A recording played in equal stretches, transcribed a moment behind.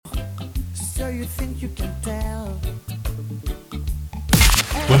you think you can tell.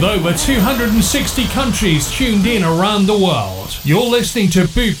 With over 260 countries tuned in around the world, you're listening to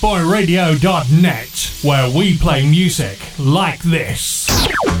bootboyradio.net, where we play music like this.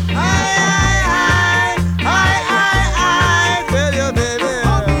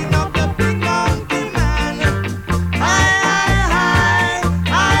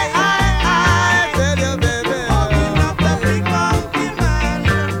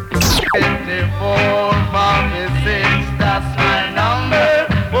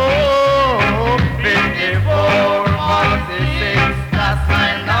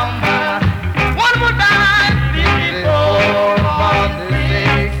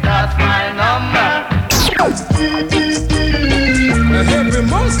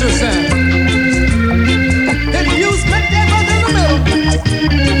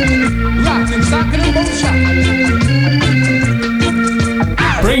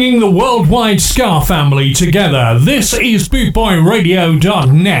 Bringing the worldwide ska family together, this is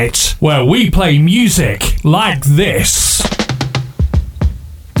bootboyradio.net, where we play music like this.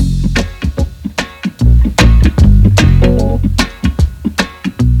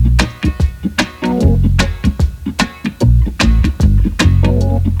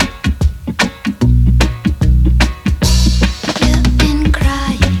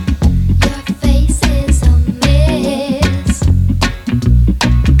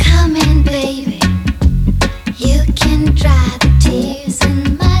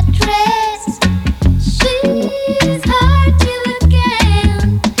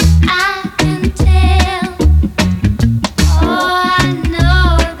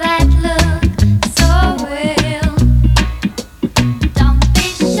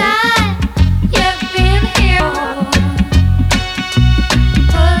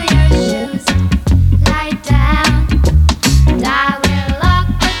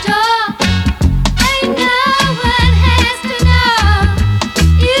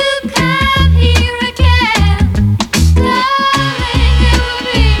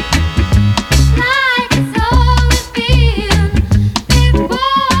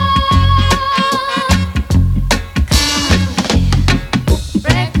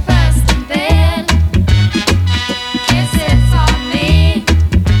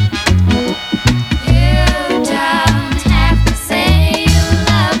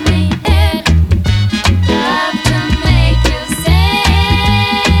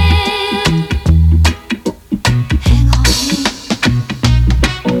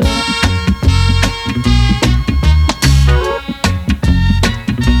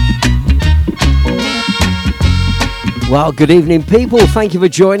 Well, good evening, people. Thank you for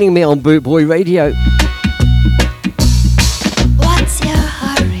joining me on Bootboy Radio. What's your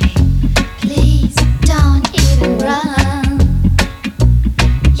hurry? Please don't even run.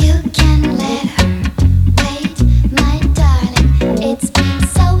 You can let her wait, my darling. It's been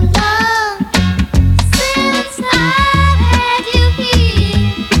so long since I've had you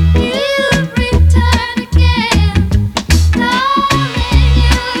here. You've returned again, darling.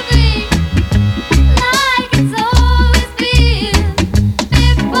 You'll be like it's always been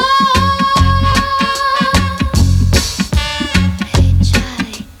before. Hey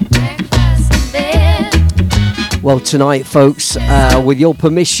Charlie, breakfast in bed. Well, tonight, folks, with your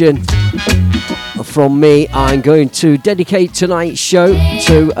permission from me, I'm going to dedicate tonight's show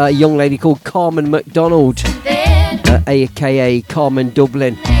to a young lady called Carmen McDonald, aka Carmen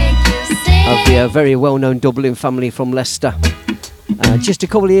Dublin, of the very well-known Dublin family from Leicester. Just a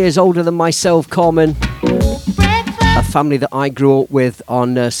couple of years older than myself, Carmen, a family that I grew up with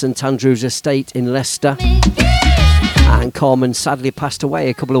on St Andrew's Estate in Leicester. And Carmen sadly passed away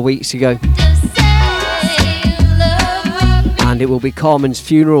a couple of weeks ago. And it will be Carmen's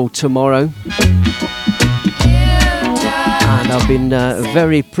funeral tomorrow. And I've been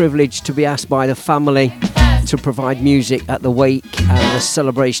very privileged to be asked by the family to provide music at the wake and the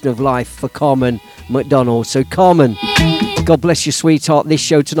celebration of life for Carmen McDonald. So Carmen, God bless you, sweetheart. This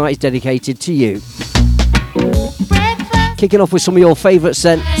show tonight is dedicated to you. Kicking off with some of your favourites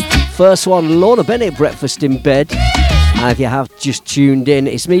then. First one, Lorna Bennett, Breakfast in Bed. And if you have just tuned in,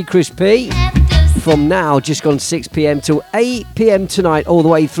 it's me, Chris P. From now, just gone 6 p.m. till 8 p.m. tonight, all the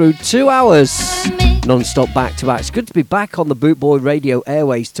way through 2 hours. Non-stop back-to-back. It's good to be back on the Bootboy Radio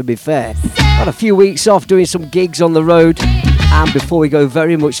airways, to be fair. Had a few weeks off doing some gigs on the road. And before we go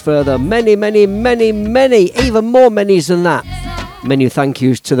very much further, many, even more manys than that. Many thank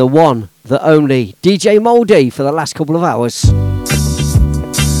yous to the one, the only, DJ Mouldy for the last couple of hours.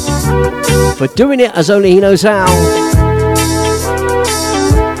 For doing it as only he knows how.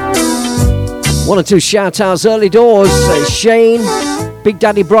 One or two shout outs early doors. Shane, Big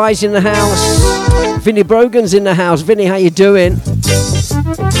Daddy Bryce in the house. Vinnie Brogan's in the house. Vinnie, how you doing?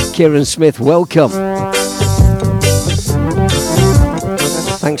 Kieran Smith, welcome.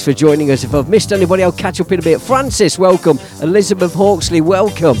 Thanks for joining us. If I've missed anybody, I'll catch up in a bit. Francis, welcome. Elizabeth Hawksley,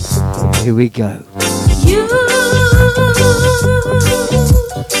 welcome. Here we go. You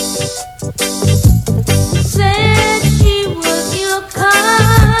said she was your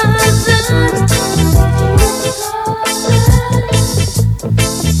cousin,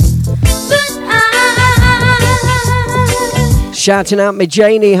 but I Shouting out me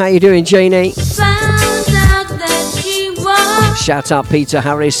Janie. How you doing, Janie? found out that she was Shout out Peter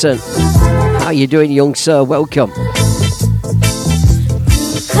Harrison. How you doing, young sir? Welcome.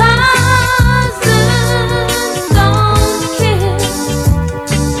 cousins don't kiss,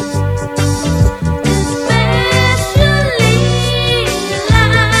 especially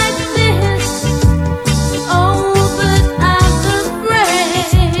like this. Oh, but I'm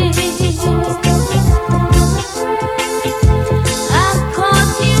afraid I've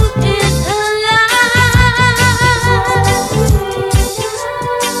caught you in a lie.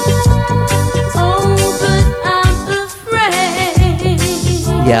 Oh, but I'm afraid.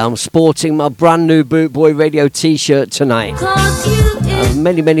 Yeah, I'm sporting my brand new Boot Boy Radio t-shirt tonight. Caught you in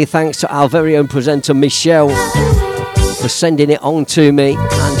Many thanks to our very own presenter Michelle for sending it on to me,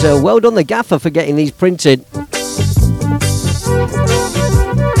 and well done the gaffer for getting these printed.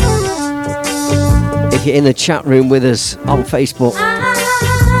 If you're in the chat room with us on Facebook,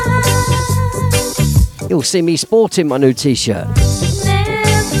 you'll see me sporting my new t-shirt, never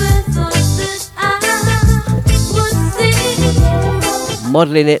thought that I would see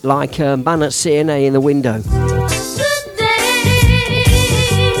modelling it like a man at CNA in the window, the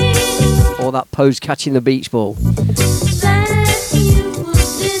day or that pose catching the beach ball. that you would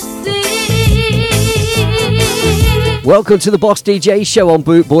deceive. Welcome to the Boss DJ show on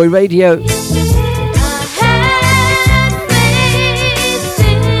Boot Boy Radio. I had faith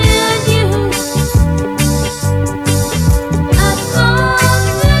in you. I thought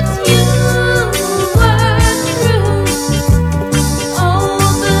that you were true. Oh,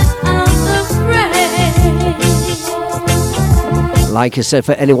 but I'm afraid. Like I said,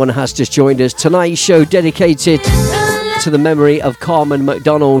 for anyone who has just joined us, tonight's show dedicated to the memory of Carmen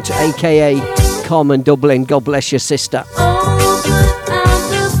McDonald, aka Carmen Dublin. God bless your sister. Oh, but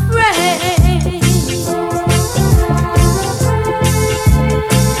I'm afraid.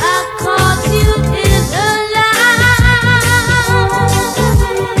 I caught you in a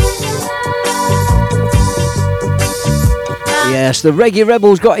lie. Yes, the Reggae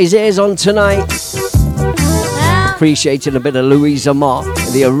Rebel's got his ears on tonight. Appreciating a bit of Louisa Mark,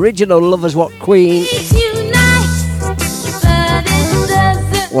 the original Lovers What Queen. Treat you nice, but it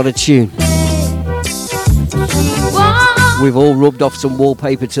doesn't What a tune. She won't We've all rubbed off some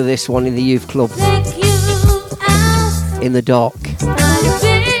wallpaper to this one in the youth club take you out. in the dark. I've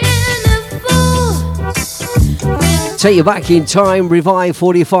been a fool when Take you back in time, Revive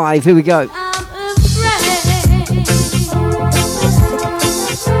 45. Here we go. I'm afraid.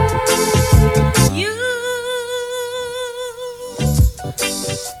 You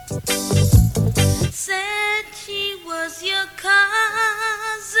said she was your cousin.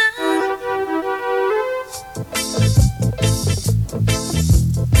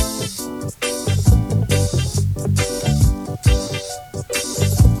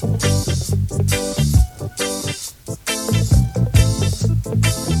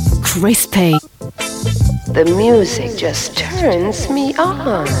 Crispy. The music just turns me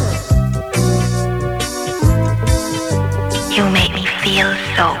on. You make me feel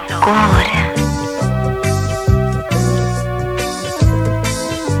so good.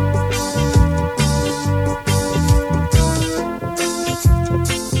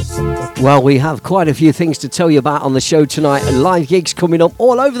 Well, we have quite a few things to tell you about on the show tonight, and live gigs coming up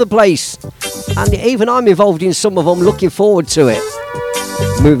all over the place. And even I'm involved in some of them, looking forward to it.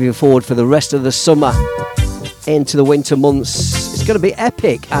 Moving forward for the rest of the summer into the winter months, it's going to be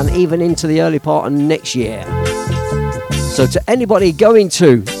epic, and even into the early part of next year. So to anybody going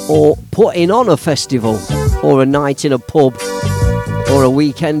to or putting on a festival or a night in a pub or a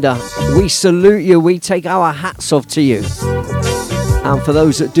weekender, we salute you, we take our hats off to you. And for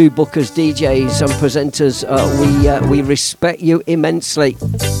those that do book us DJs and presenters, we respect you immensely,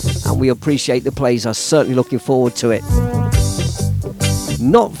 and we appreciate the plays. I'm certainly looking forward to it.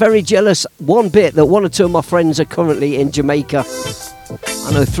 Not very jealous one bit that one or two of my friends are currently in Jamaica.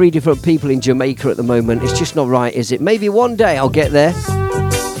 I know 3 different people in Jamaica at the moment. It's just not right, is it? Maybe one day I'll get there.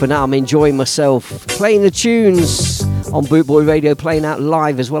 For now, I'm enjoying myself, playing the tunes on Boot Boy Radio, playing out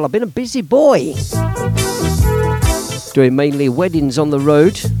live as well. I've been a busy boy, doing mainly weddings on the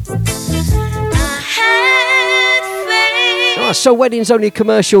road. So wedding's only a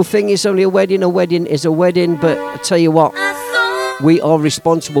commercial thing. It's only a wedding. A wedding is a wedding. But I tell you what, we are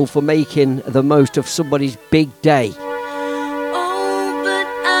responsible for making the most of somebody's big day.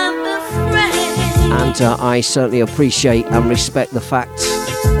 And I certainly appreciate and respect the fact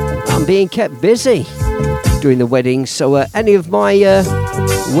I'm being kept busy during the wedding. So any of my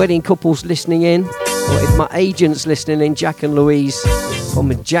wedding couples listening in, or if my agents listening in, Jack and Louise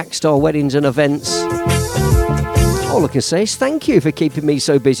from Jack Star Weddings and Events, all I can say is thank you for keeping me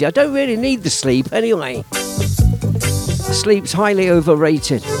so busy. I don't really need the sleep anyway. Sleep's highly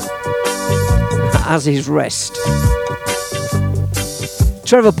overrated, as is rest.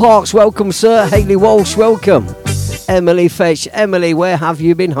 Trevor Parks, welcome sir. Hayley Walsh, welcome. Emily Fetch. Emily, where have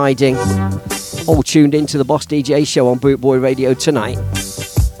you been hiding? All tuned into the Boss DJ show on Bootboy Radio tonight.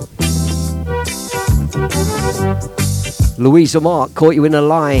 Louisa Mark, caught you in a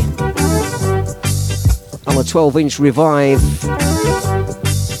lie. I'm a 12-inch Revive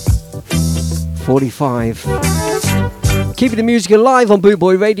 45. Keeping the music alive on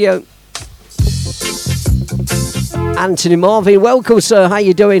Bootboy Radio. Anthony Marvin, welcome sir. How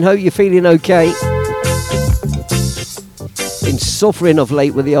you doing? Hope you're feeling okay. Been suffering of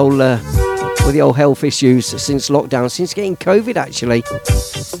late with the old health issues since lockdown, since getting COVID actually.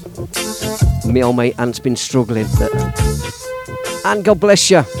 Me old mate Ant's been struggling, and God bless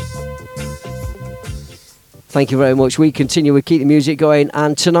you. Thank you very much. We continue with Keep the Music Going,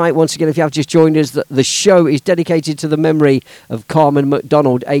 and tonight, once again, if you have just joined us, the show is dedicated to the memory of Carmen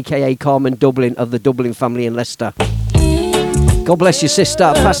McDonald, aka Carmen Dublin of the Dublin family in Leicester. God bless your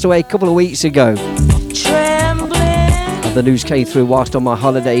sister, passed away a couple of weeks ago. The news came through whilst on my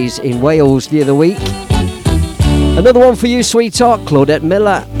holidays in Wales the other week. Another one for you, sweetheart, Claudette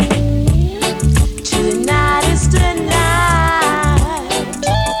Miller. Tonight is the night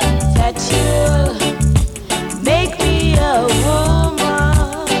that you make me a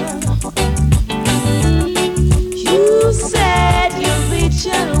woman. You said you'd be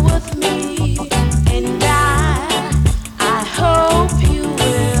gentle with me, and I hope you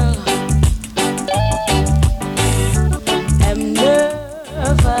will. I'm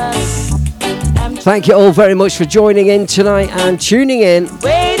nervous. Thank you all very much for joining in tonight and tuning in.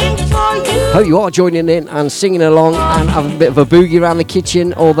 Waiting for you. Hope you are joining in and singing along and having a bit of a boogie around the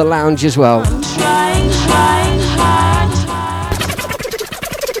kitchen or the lounge as well. I'm trying hard.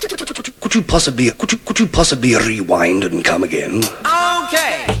 Could you possibly rewind and come again?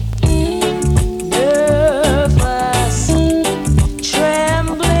 Okay. Nervous,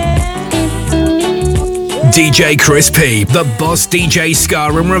 trembling. DJ Chris P, the Boss DJ Ska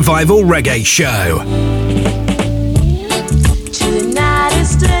and Revival Reggae Show. Tonight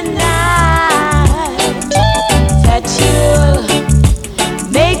is the night that you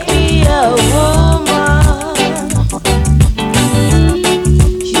make me a woman.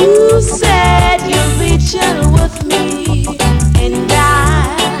 You said you'd be gentle with me, and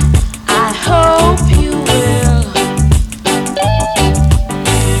I hope you will.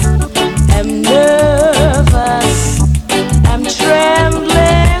 I'm nervous, I'm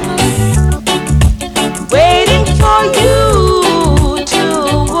trembling, waiting for you to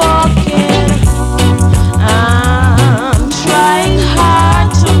walk in. I'm trying hard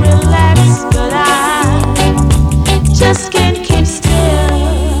to relax, but I just can't keep still.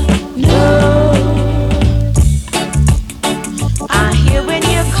 No, I hear when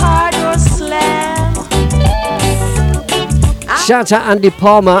your car door slams. Shout out Andy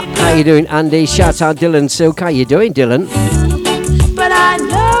Palmer. How you doing, Andy? Shout out Dylan Silk. How you doing, Dylan? But I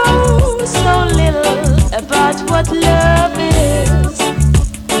know so little about what love is,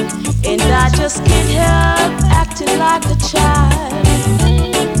 and I just can't help acting like a child.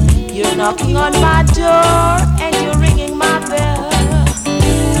 You're knocking on my door and you're ringing my bell.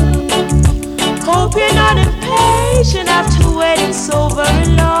 Hope you're not impatient after waiting so very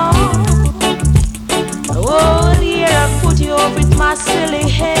long. Oh dear, I put you off with my silly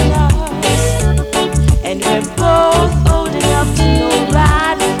hang-ups, and we're both old enough to know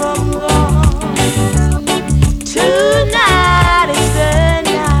right from wrong. Tonight is the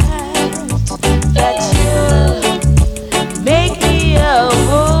night that you make me a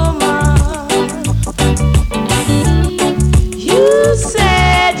woman. You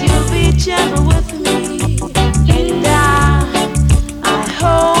said you'll be gentle with me, and I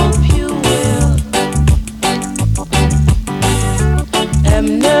hope you will. I'm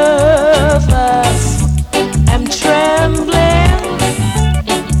nervous, I'm trying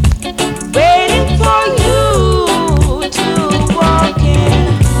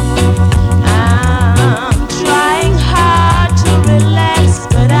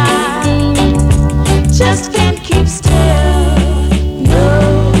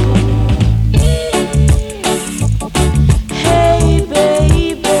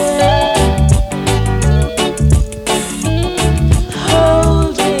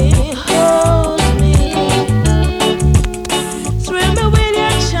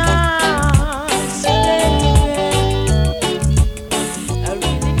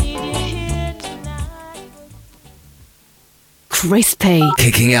P.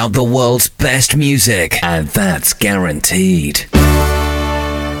 Kicking out the world's best music, and that's guaranteed.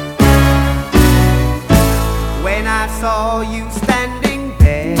 When I saw you standing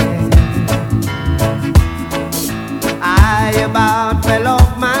there, I about fell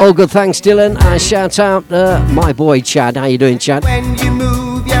off my... All good, thanks, Dylan. And shout out my boy Chad. How you doing, Chad? When you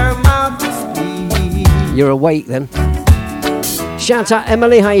move your mouth to speak. You're awake then. Shout out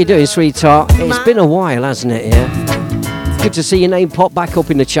Emily. How you doing, sweetheart? It's been a while, hasn't it? Yeah. Good to see your name pop back up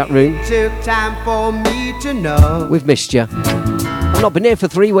in the chat room. Took time for me to know. We've missed you. I've not been here for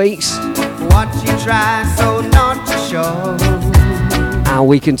 3 weeks. What you try so not to show. And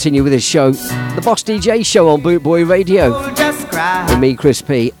we continue with this show, the Boss DJ show on Boot Boy Radio. With me, Chris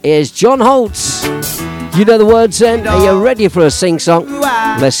P. Here's John Holtz. You know the words then? Are you ready for a sing song?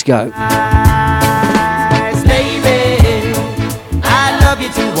 Let's go. Baby, I love you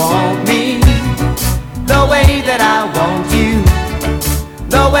to want me the way that I want you,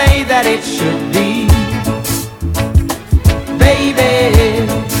 the way that it should be. Baby,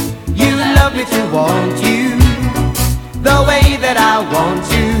 you love me to want you the way that I want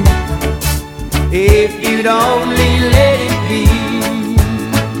you. If you'd only let it be.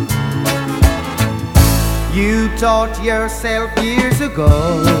 You taught yourself years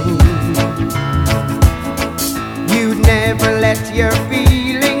ago you'd never let your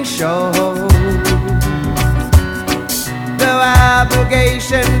feelings show. The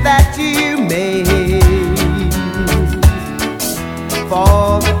obligation that you made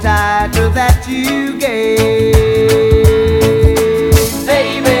for the title that you gave.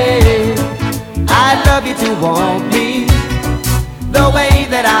 Baby, I love you to want me the way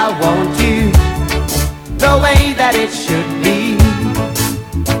that I want you, the way that it should be.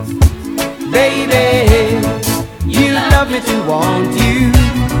 Baby, you love me to want you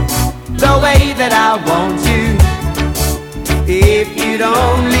the way that I want you. If you'd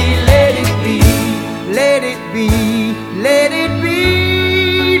only let it be, let it be, let it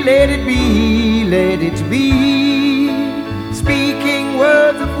be, let it be, let it be. Speaking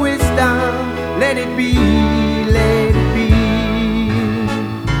words of wisdom, let it be, let it be.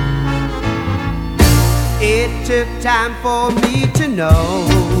 It took time for me to know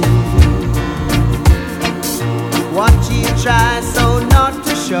what you try so not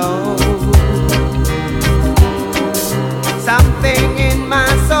to show. Something in my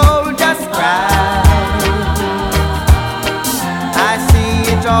soul just cries. I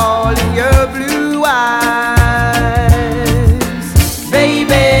see it all in your blue eyes.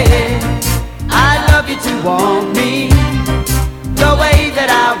 Baby, I love you to want me the way that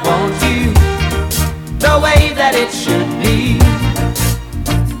I want you, the way that it should be.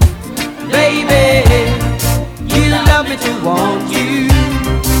 Baby, you love me to want you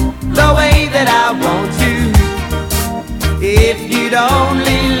the way that I want you. If you'd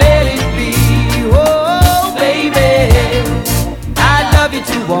only let it be. Oh baby, I love you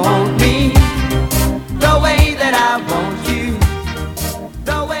to want me the way that I want you,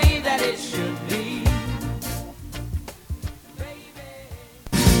 the way that it should be.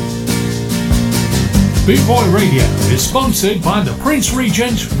 Boot Boy Radio is sponsored by the Prince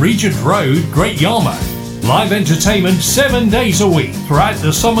Regent, Regent Road, Great Yarmouth. Live entertainment 7 days a week throughout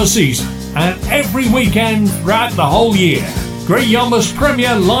the summer season and every weekend throughout the whole year. Great Yarmouth's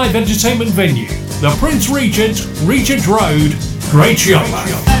premier live entertainment venue, the Prince Regent, Regent Road, Great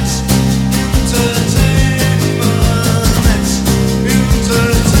Yarmouth.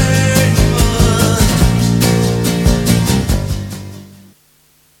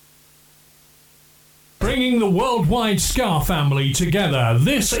 Bringing the worldwide ska family together,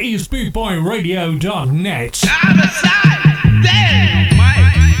 this is BootboyRadio.net.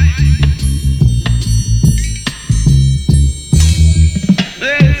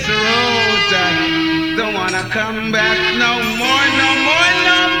 It's a road that don't wanna come back no more, no more,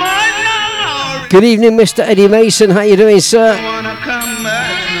 no more, no more. Good evening, Mr. Eddie Mason. How you doing, sir? Don't wanna come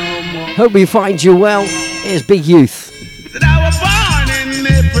back no more. Hope we find you well. Here's Big Youth. That I was born in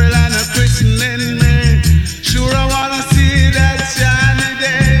April and a Christian in May. Sure I wanna see that shiny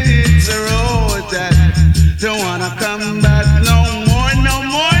day. It's a road that don't wanna come back no more, no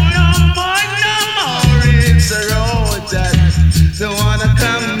more, no more, no more. It's a road that don't wanna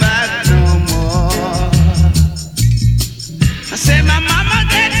come back no more. I say my mama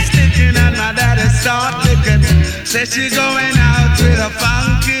gets sticking and my daddy start licking. Say she going out with a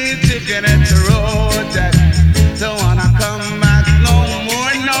funky chicken. It's a road that don't wanna come back no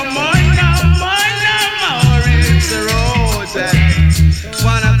more, no more, no more, no more. It's a road that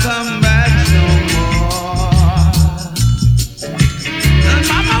wanna come back no more. And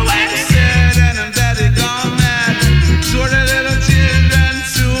mama went sad and daddy gone mad. So the little children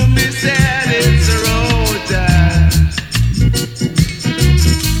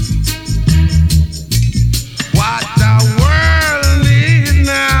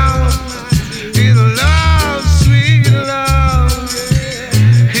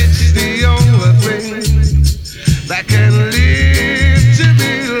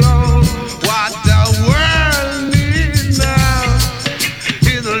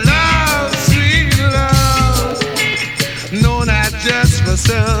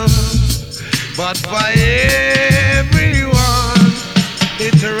but for everyone,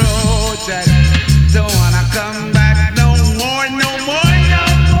 it's a road that don't wanna come back no more, no more, no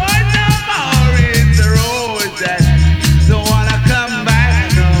more, no more. It's a road that don't wanna come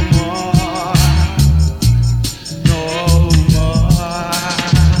back no more, no more,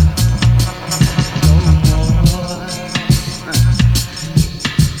 no more.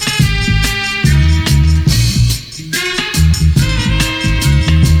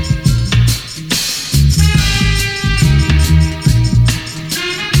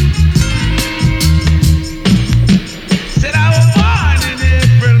 Said I was born in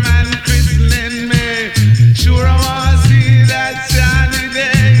April, man, christening me. Sure I wanna see that sunny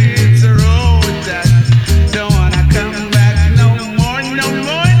day. It's a road that don't wanna come back no more, no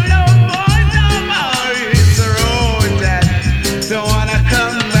more, no more, no more. It's a road that don't wanna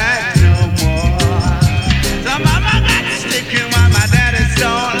come back no more. So mama got sticking while my daddy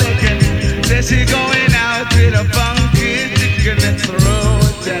saw licking. Said she going out with a funky chicken. It's a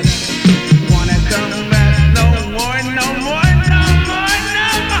road that wanna come back no more, no more, no more, no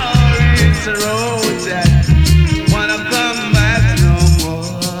more. It's a road that wanna come back no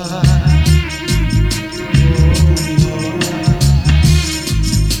more.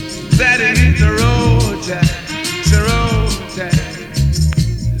 That it is the road that, it's a road that,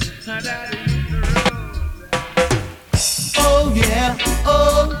 that it is the road that. Oh yeah,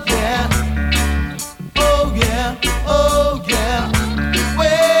 oh yeah, oh yeah, oh yeah.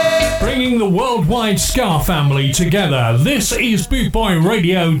 Way. Bringing the worldwide ska family together, this is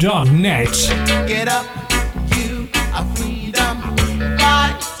BootboyRadio.net. Get up, you are freedom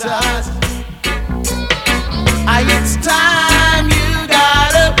fighters. It's time you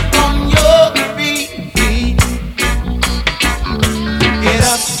got up on your feet. Get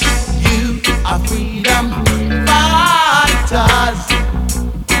up, you are freedom fighters.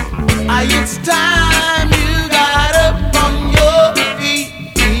 It's time you got up on your feet.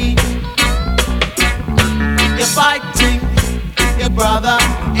 You're fighting your brother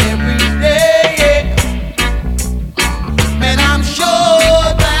every day. Man, I'm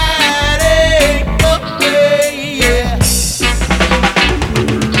sure that ain't okay, yeah.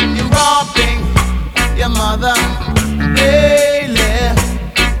 You're robbing your mother daily.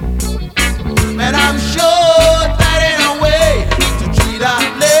 Man, I'm sure that ain't a way to treat a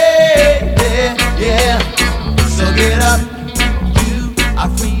lady, yeah. So get up, you are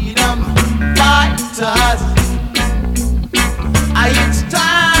freedom fighters. It's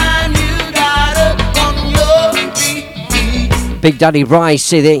time you got up on your feet. Big Daddy Rice,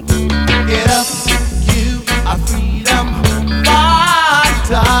 see they. Get up, you are freedom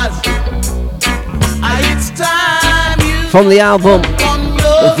fighters. It's time you From the album, got up on the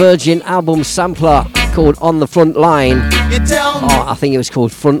your Virgin album sampler called On the Front Line. You tell me Oh, I think it was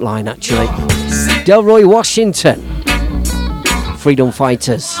called Frontline actually. Delroy Washington, Freedom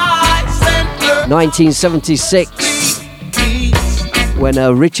Fighters, 1976, when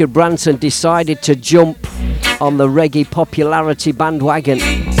Richard Branson decided to jump on the reggae popularity bandwagon.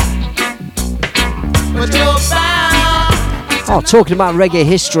 but you're bound. Oh, talking about reggae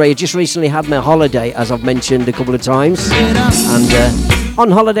history, I just recently had my holiday, as I've mentioned a couple of times. And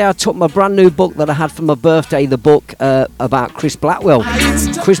on holiday, I took my brand new book that I had for my birthday, the book about Chris Blackwell.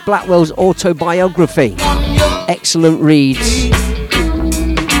 Chris Blackwell's autobiography. Excellent reads.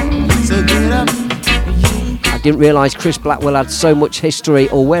 So get up, I didn't realise Chris Blackwell had so much history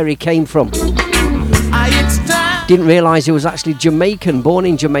or where he came from. it's time. Didn't realise he was actually Jamaican, born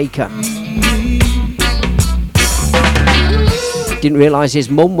in Jamaica. Didn't realise his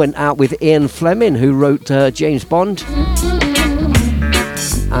mum went out with Ian Fleming, who wrote James Bond.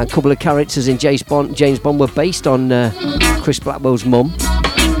 And a couple of characters in James Bond were based on Chris Blackwell's mum.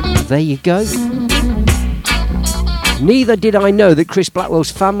 There you go. Neither did I know that Chris Blackwell's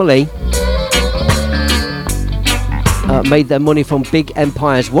family made their money from big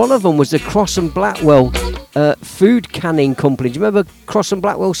empires. One of them was the Cross and Blackwell food canning company. Do you remember Cross and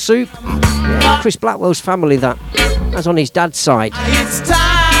Blackwell soup? Yeah, Chris Blackwell's family, that's on his dad's side. It's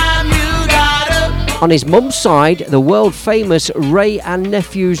time you got up. On his mum's side, the world famous Ray and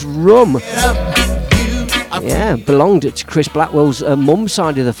Nephews rum. Yeah, belonged to Chris Blackwell's mum's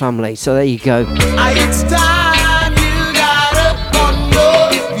side of the family. So there you go. It's time you got up on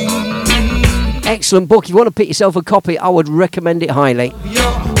your feet. Excellent book. If you want to pick yourself a copy, I would recommend it highly.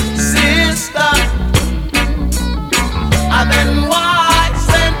 Your sister, and then why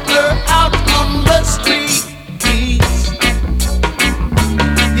send her out on the street?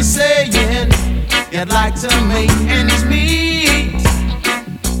 You're saying you'd like to make ends meet,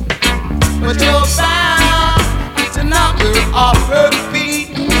 but you're bound to knock her off her feet.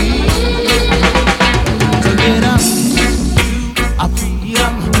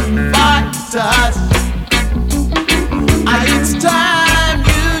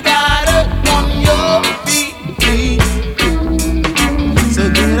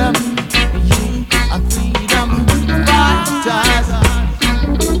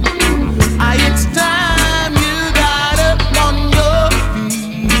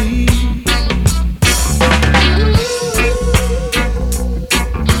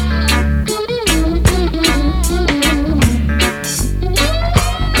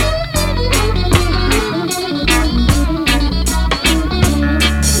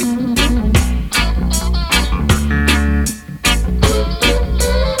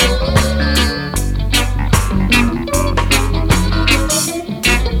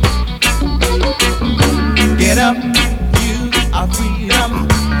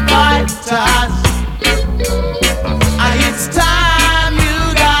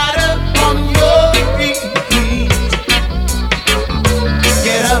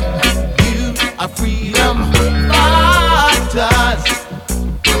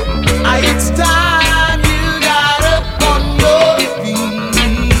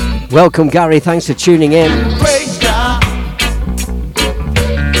 Welcome, Gary. Thanks for tuning in. Praise God.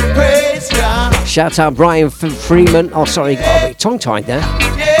 Praise God. Shout out Brian Freeman. Oh, sorry, got a bit tongue-tied there.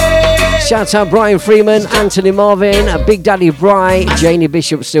 Yeah. Shout out Brian Freeman, Anthony Marvin, Big Daddy Bright, Janie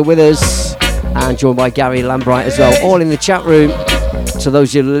Bishop still with us, and joined by Gary Lambright as well. All in the chat room. To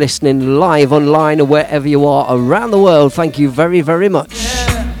those who are listening live online or wherever you are around the world, thank you very, very much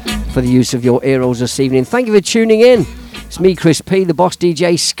for the use of your earholes this evening. Thank you for tuning in. It's me, Chris P, the Boss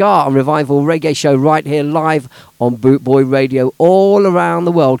DJ Ska on Revival Reggae Show right here live on Bootboy Radio all around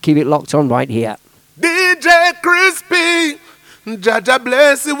the world. Keep it locked on right here. DJ Chris P, Jaja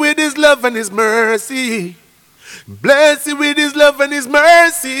bless you with his love and his mercy. Bless you with his love and his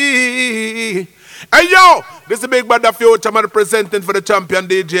mercy. Hey yo, this is the Big Brother Future man presenting for the champion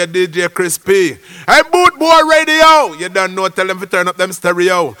DJ Chris P. Hey Boot Boy Radio, you don't know, tell them to turn up them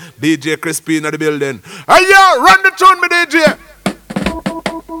stereo. DJ Chris P in the building. Hey yo, run the tune me DJ.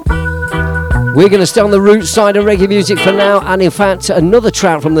 We're going to stay on the root side of reggae music for now, and in fact another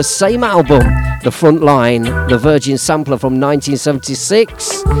track from the same album, The Front Line, the Virgin Sampler from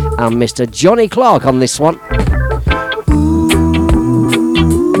 1976, and Mr. Johnny Clark on this one.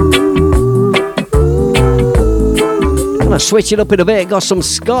 Gonna switch it up in a bit. Got some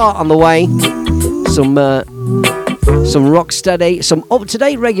ska on the way, some rock steady, some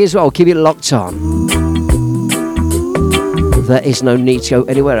up-to-date reggae as well. Keep it locked on. There is no need to go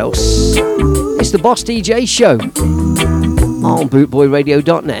anywhere else. It's the Boss DJ Show on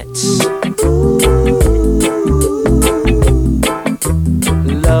bootboyradio.net.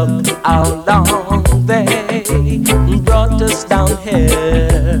 Look how long they brought us down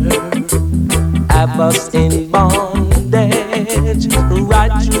here, have us in bondage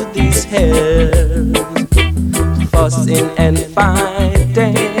right through these hills, fussing and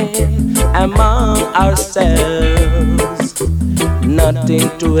fighting among ourselves. Nothing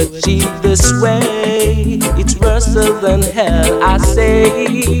to achieve this way, it's worse than hell. I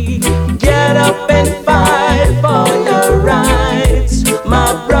say, get up and fight for your rights,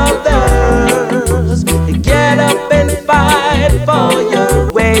 my brothers. Get up and fight for your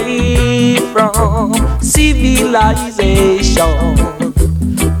way from civilization.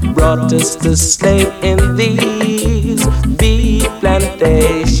 Brought us to slave in these bee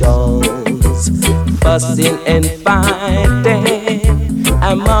plantations, fussing and fighting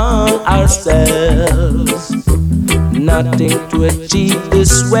among ourselves. Nothing to achieve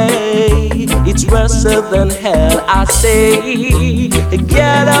this way, it's worse than hell. I say,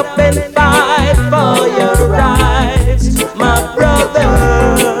 get up and fight for your rights, my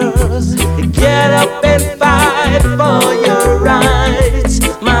brothers. Get up and fight for your rights,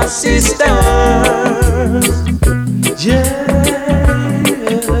 my sisters. Yeah.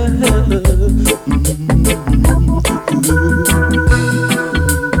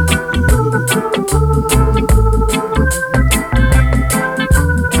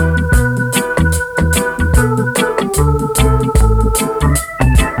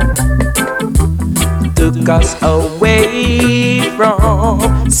 Took us away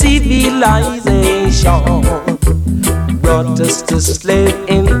from civilization, brought us to slave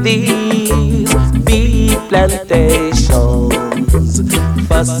in these bee plantations,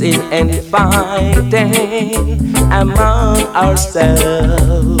 fussing and fighting among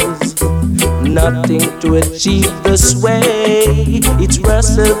ourselves. Nothing to achieve this way, it's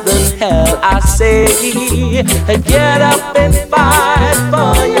worse than hell. I say, get up and fight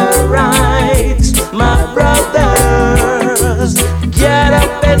for your rights, my brothers. Get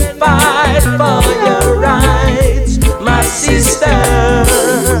up and fight for your rights, my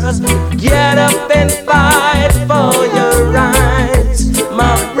sisters. Get up and fight for your rights,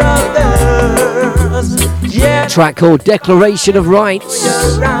 my brothers. Yeah. Track called Declaration of Rights.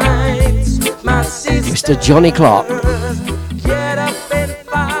 Mr. Johnny Clark.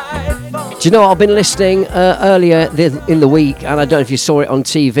 Do you know, I've been listening earlier in the week, and I don't know if you saw it on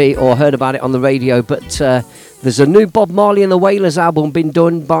TV or heard about it on the radio, but there's a new Bob Marley and the Wailers album been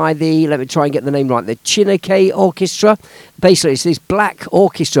done by the, let me try and get the name right, the Chineke Orchestra. Basically, it's this black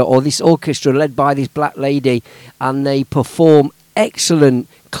orchestra, or this orchestra led by this black lady, and they perform excellent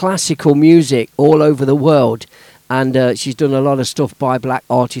classical music all over the world. And she's done a lot of stuff by black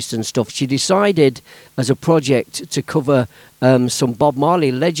artists and stuff. She decided as a project to cover some Bob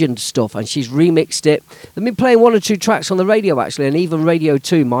Marley legend stuff, and she's remixed it. They've been playing one or two tracks on the radio, actually, and even Radio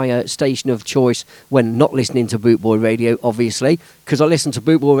 2, my station of choice, when not listening to Bootboy Radio, obviously, because I listen to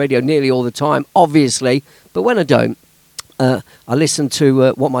Bootboy Radio nearly all the time, obviously, but when I don't, I listen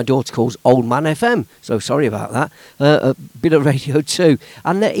to what my daughter calls Old Man FM, so sorry about that. A bit of Radio 2.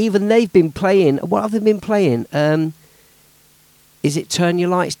 And even they've been playing, what have they been playing? is it Turn Your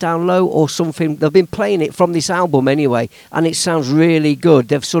Lights Down Low or something? They've been playing it from this album anyway, and it sounds really good.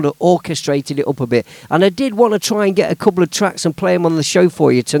 They've sort of orchestrated it up a bit. And I did want to try and get a couple of tracks and play them on the show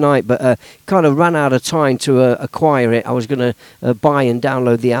for you tonight, but kind of ran out of time to acquire it. I was going to buy and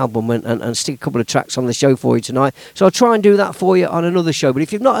download the album and stick a couple of tracks on the show for you tonight. So I'll try and do that for you on another show. But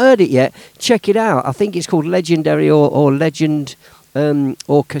if you've not heard it yet, check it out. I think it's called Legendary or Legend...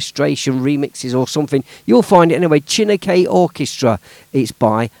 orchestration remixes or something. You'll find it anyway. Chineke Orchestra. It's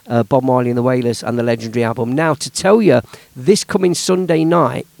by Bob Marley and the Wailers and the Legendary album. Now, to tell you, this coming Sunday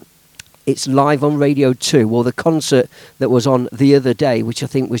night, it's live on Radio 2. Well, the concert that was on the other day, which I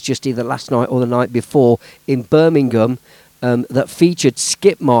think was just either last night or the night before in Birmingham, that featured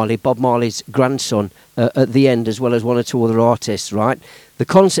Skip Marley, Bob Marley's grandson, at the end, as well as one or two other artists, right? The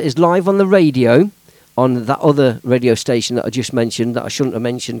concert is live on the radio, on that other radio station that I just mentioned, that I shouldn't have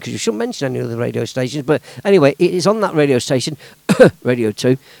mentioned, because you shouldn't mention any other radio stations. But anyway, it is on that radio station, Radio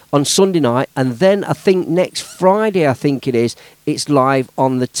 2, on Sunday night. And then I think next Friday, I think it is, it's live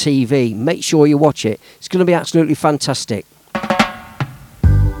on the TV. Make sure you watch it. It's going to be absolutely fantastic.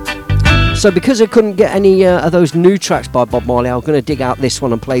 So because I couldn't get any of those new tracks by Bob Marley, I'm going to dig out this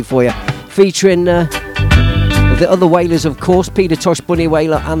one and play for you, featuring... the other Wailers, of course, Peter Tosh, Bunny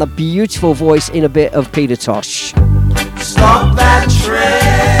Wailer, and the beautiful voice in a bit of Peter Tosh. Stop that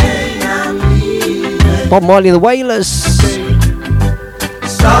train, I'm leaving. Bob Marley and the Wailers.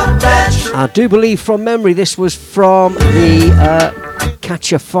 Stop that train. I do believe from memory this was from the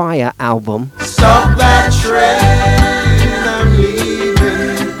Catch a Fire album. Stop that train, I'm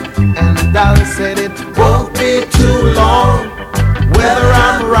leaving. And Dolly said it won't be too long, whether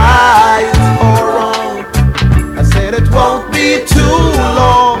I'm right or wrong. I said it won't be too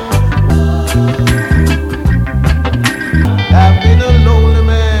long. I've been a lonely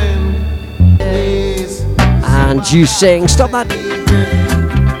man, please. And you sing, stop that.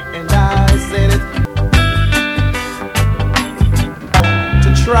 And I said it to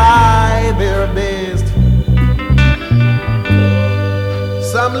try their best.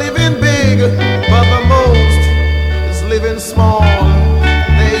 Some living big, but the most is living small.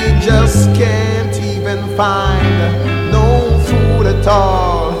 They just can't even find no food at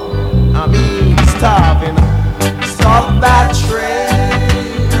all. I mean, starving. Stop that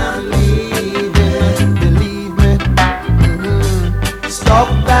train, I'm leaving. Believe me. Stop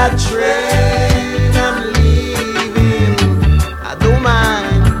that train, I'm leaving. I don't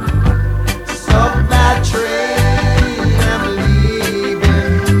mind. Stop that train, I'm leaving.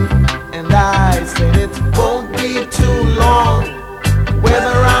 And I said it won't be too long,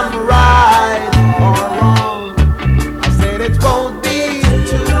 whether I'm right or wrong. I said it won't be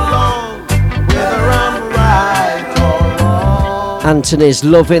too long, whether I'm right or wrong. Anthony's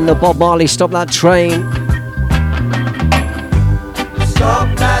loving the Bob Marley Stop That Train.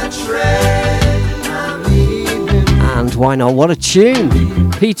 Stop that train, I'm leaving. And why not? What a tune.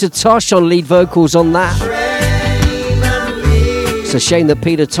 Peter Tosh on lead vocals on that. It's a shame that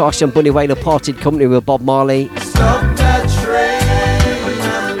Peter Tosh and Bunny Wailer parted company with Bob Marley. Stop that train,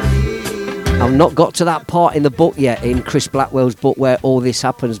 I'm leaving. I've not got to that part in the book yet, in Chris Blackwell's book, where all this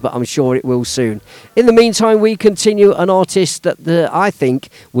happens, but I'm sure it will soon. In the meantime, we continue an artist that I think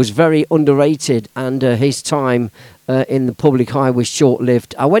was very underrated, and his time in the public eye was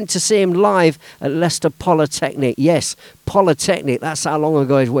short-lived. I went to see him live at Leicester Polytechnic. Yes, Polytechnic, that's how long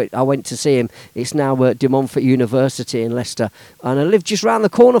ago I went to see him. It's now De Montfort University in Leicester, and I live just round the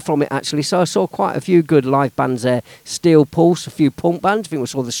corner from it, actually, so I saw quite a few good live bands there. Steel Pulse, a few punk bands, I think we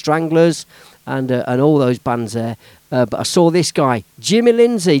saw the Stranglers, and all those bands there. But I saw this guy, Jimmy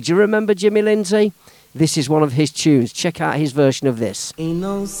Lindsay. Do you remember Jimmy Lindsay? This is one of his tunes. Check out his version of this. Ain't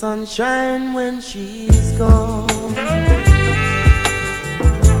no sunshine when she's gone.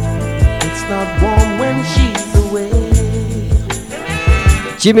 It's not warm when she's away.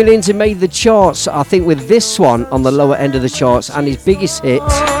 Jimmy Lindsay made the charts, I think, with this one on the lower end of the charts, and his biggest hit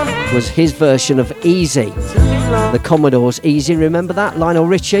was his version of Easy. The Commodores, Easy, remember that? Lionel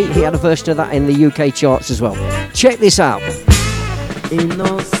Richie, he had a version of that in the UK charts as well. Check this out. Ain't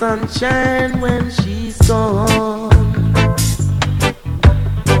no sunshine when she's gone.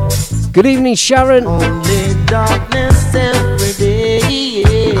 Good evening, Sharon. Only darkness every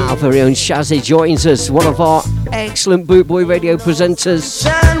day. Our very own Shazzy joins us, one of our excellent Bootboy Radio presenters.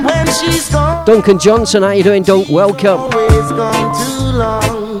 When she's gone. Duncan Johnson, how you doing, Dunk? Welcome. Always gone too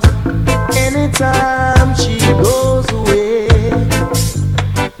long. Anytime she goes away.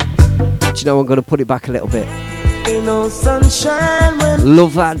 Do you know, I'm going to put it back a little bit. Ain't no sunshine when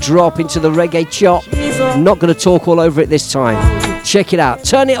love that drop into the reggae chop. I'm not going to talk all over it this time. Check it out.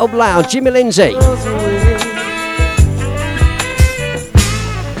 Turn it up loud. Jimmy Lindsay.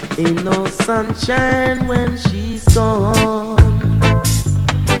 Ain't no sunshine when she's gone.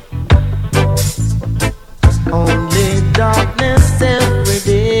 Only darkness every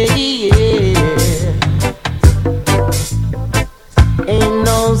day. Ain't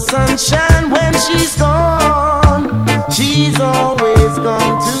no sunshine when she's gone. She's always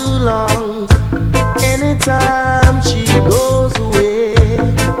gone too long. Anytime she goes away.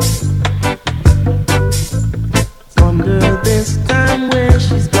 Wonder this time where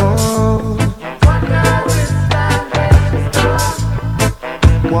she's gone.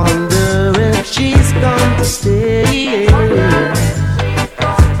 Wonder if she's gone to stay.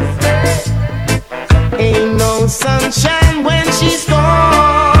 Ain't no sunshine when she's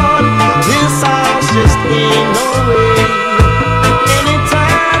gone. This house just ain't no way.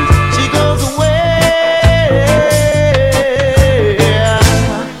 Anytime she goes away.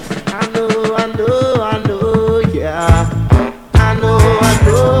 I know, yeah. I know.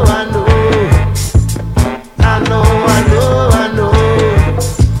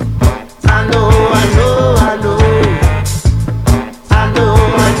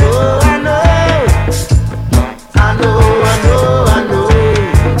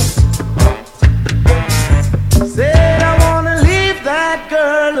 Said I wanna leave that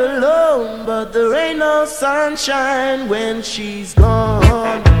girl alone, but there ain't no sunshine when she's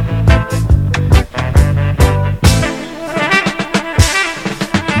gone.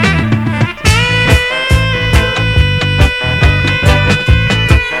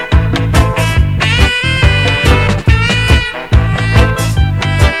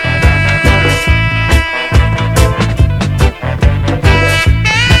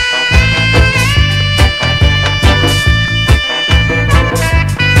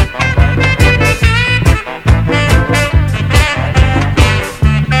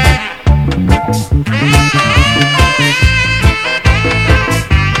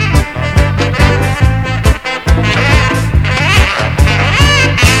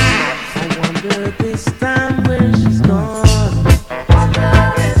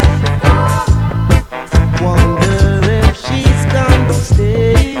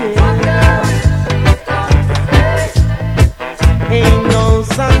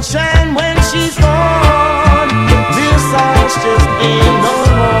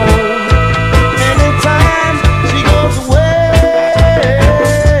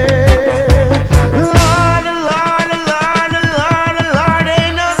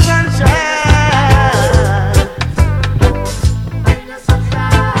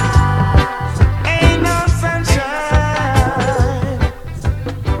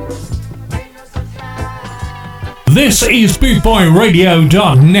 This is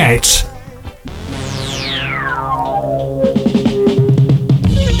BootboyRadio.net.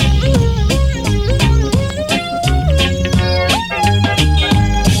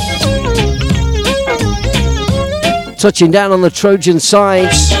 Touching down on the Trojan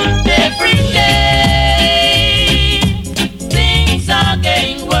sides. Every day, things are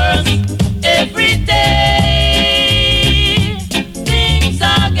getting worse. Every day, things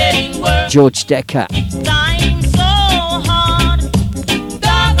are getting worse. George Decker. Time so hard,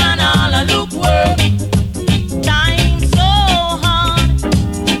 dog and all a look work. Time so hard,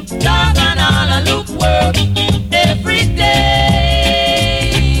 dog and all a look work. Every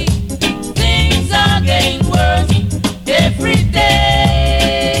day, things are getting worse. Every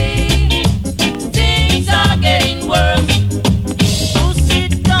day, things are getting worse. You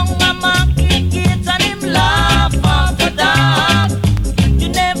sit down and market it and him laugh at the dark. You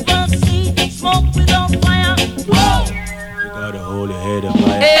never see smoke without fire. Whoa! You gotta hold your head up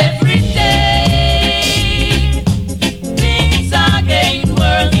high. Every day, things are getting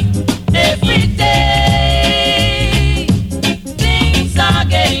worse. Every day, things are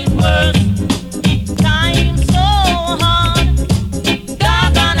getting worse. Time so hard,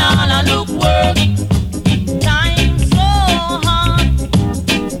 dog and all a look work. Time so hard,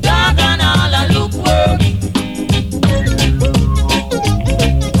 dog and all a look work.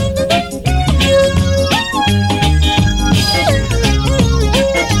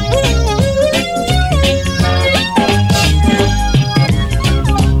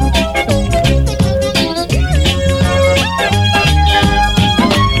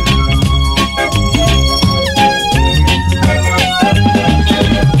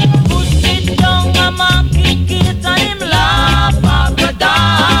 Sit down and market it and him laugh at the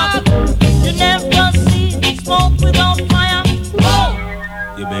dark. You never see smoke without fire. Whoa!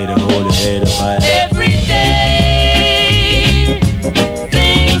 You better hold your head up high. Every day,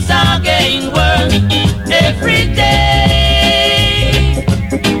 things are getting worse. Every day,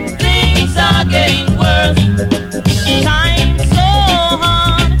 things are getting worse. Time so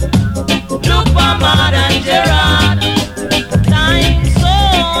hard,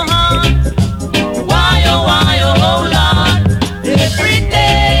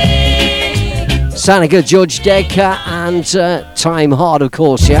 Sounding good, George Decker and Time Hard, of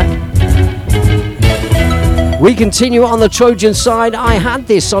course, yeah? We continue on the Trojan side. I had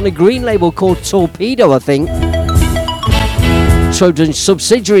this on a green label called Torpedo, I think. Trojan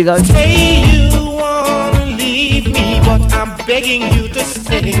subsidiary, though. Say you wanna leave me, but I'm begging you to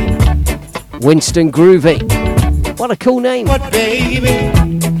stay. Winston Groovy. What a cool name. But baby,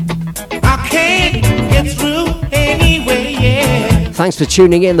 I can't get through anyway, yeah. Thanks for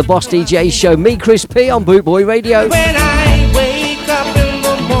tuning in, the Boss DJ Show. Me, Chris P, on Bootboy Radio. When I wake up in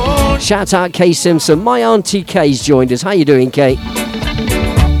the morning. Shout out Kay Simpson. My Auntie Kay's joined us. How you doing, Kay?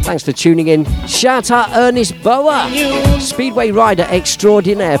 Thanks for tuning in. Shout out Ernest Bower, Speedway rider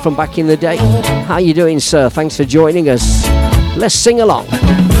extraordinaire from back in the day. How you doing, sir? Thanks for joining us. Let's sing along.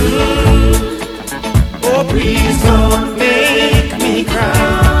 Oh, please don't make me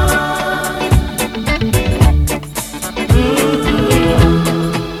cry.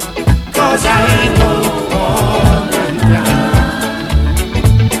 Cause I don't wanna die.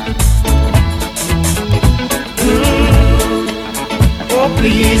 Oh,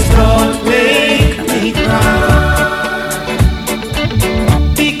 please don't make me cry.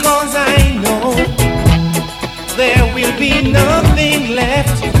 Because I know there will be nothing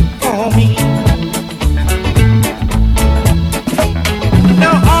left for me.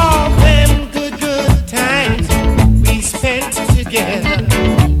 Now all them good times we spent together.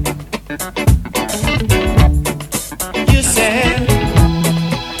 You said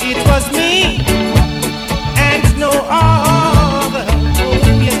it was me and no other.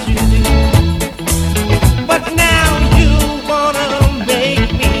 Oh, yes you do. But now you wanna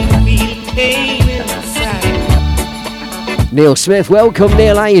make me feel pain inside. Neil Smith, welcome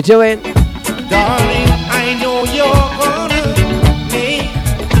Neil, how you doing? Darling, I know you're gonna make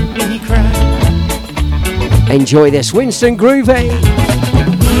me cry. Enjoy this, Winston Groovy.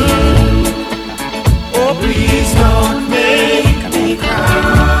 Oh, please don't make me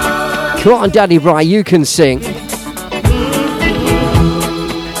cry. Come on, Daddy Bry, you can sing.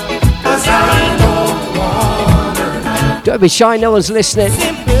 'Cause I don't wanna. Don't be shy, no one's listening.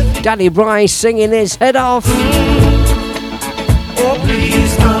 Daddy Bry singing his head off. Oh,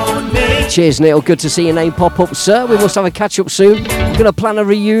 please don't make. Cheers, Neil. Good to see your name pop up, sir. We must have a catch up soon. We're going to plan a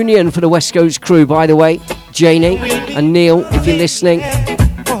reunion for the West Coast crew, by the way. Janie and Neil, if you're listening,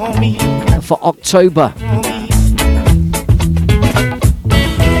 for October.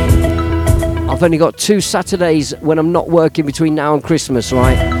 I've only got 2 Saturdays when I'm not working between now and Christmas,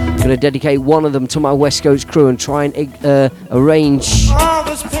 right? I'm going to dedicate one of them to my West Coast crew and try and arrange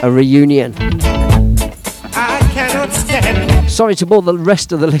a reunion. I cannot stand. Sorry to bore the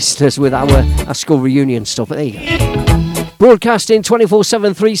rest of the listeners with our school reunion stuff, but there you go. Broadcasting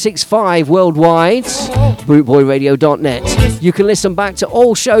 24/7, 365 worldwide. Bootboyradio.net. You can listen back to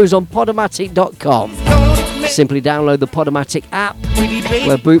all shows on Podomatic.com. Simply download the Podomatic app,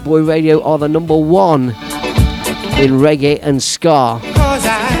 where Bootboy Radio are the #1 in reggae and ska,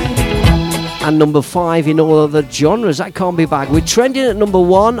 and #5 in all other genres. That can't be bad. We're trending at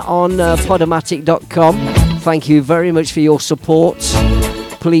 #1 on Podomatic.com. Thank you very much for your support.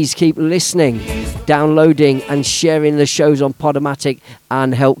 Please keep listening, downloading and sharing the shows on Podomatic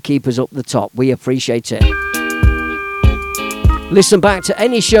and help keep us up the top. We appreciate it. Listen back to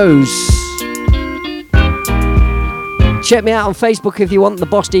any shows. Check me out on Facebook if you want, the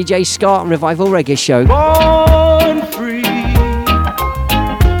Boss DJ Ska and Revival Reggae Show. Born free,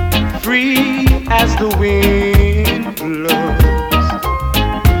 free as the wind blows,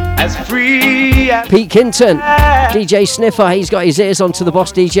 as free as Pete Kinton, DJ Sniffer, he's got his ears onto the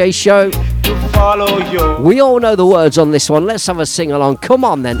Boss DJ Show. to follow your. We all know the words on this one. Let's have a sing along. Come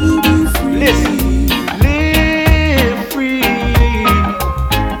on then. Listen, live free,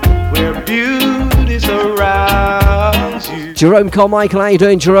 where beauty's around you. Jerome Carmichael, how you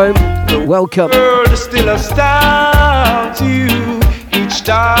doing, Jerome? Welcome. The world still astounds you each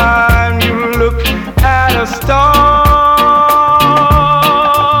time you look at a star.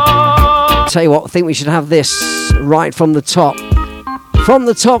 Tell you what, I think we should have this right from the top. From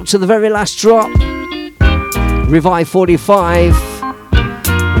the top to the very last drop. Revive 45.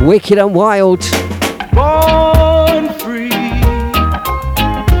 Wicked and Wild. Born free,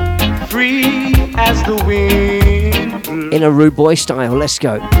 free as the wind blows, In a rude boy style, let's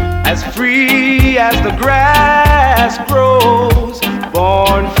go. as free as the grass grows.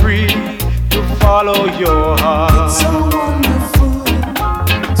 Born free to follow your heart. So wonderful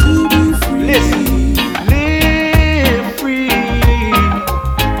to be free. Listen, live free,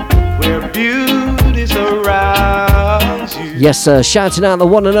 where beauty's around you. Yes, sir. Shouting out the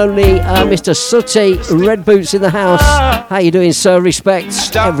one and only Mr. Sooty, Red Boots in the house. How you doing, sir?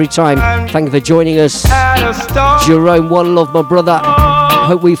 Respect every time. Thank you for joining us. Jerome, one love, my brother.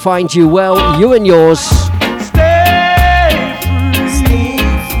 Hope we find you well. You and yours. Stay free,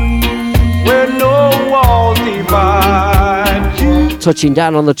 where no walls divide you. Touching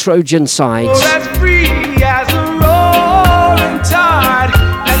down on the Trojan side. Oh, as free as a roaring tide,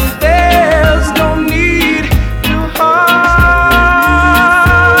 and there's no need to hide.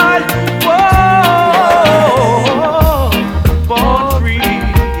 Whoa, born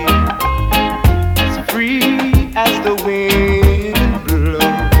free as the wind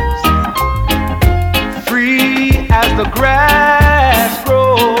blows, free as the grass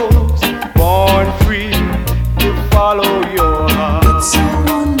grows, born free to follow your heart. It's so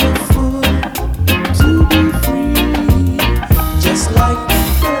wonderful to be free, just like the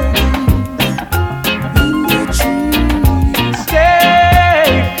birds in the trees. Stay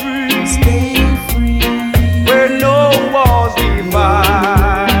free, where no walls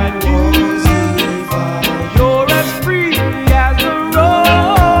divide you. You're as free as the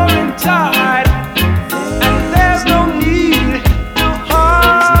roaring tide, and there's no need to hide.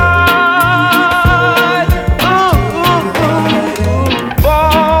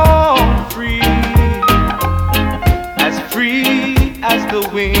 Born free as the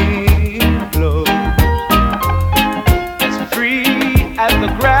wind blows, as free as the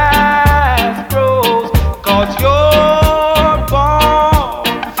grass grows, 'cause you're born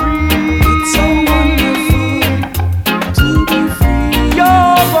free. It's so wonderful to be free,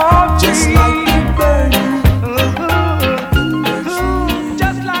 You're born just free. like the birds in the trees.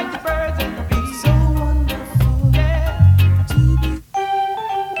 Just like the birds and the bees. So wonderful to be.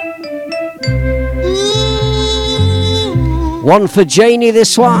 One for Janie,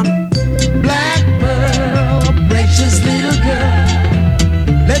 this one. Black pearl, precious little girl,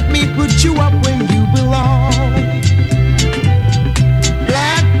 let me put you up where you belong.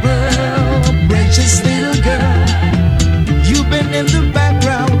 Black pearl, precious little girl, you've been in the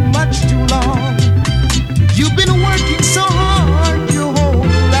background much too long. You've been working so hard your whole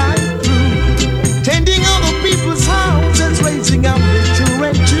life through, tending other people's houses, raising up their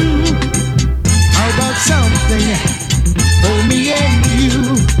children too. How about something for me and you?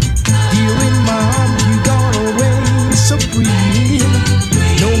 Here in my arms, you gone away so free.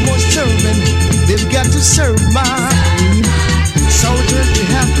 No more serving, they've got to serve mine. Soldier to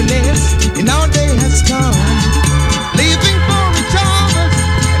happiness, and our day has come. Leaving for each other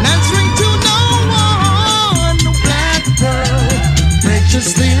and answering to no one. No black pearl, precious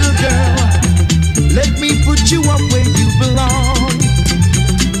little girl, let me put you up where you belong.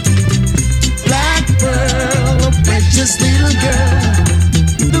 Black pearl, precious little girl,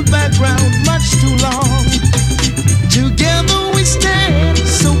 the background much too long. Together we stand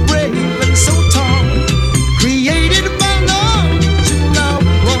so brave and so tall, created by love to love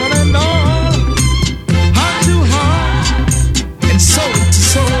one and all. Heart to heart and soul to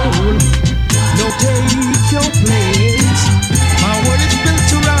soul, no take your place. My world is built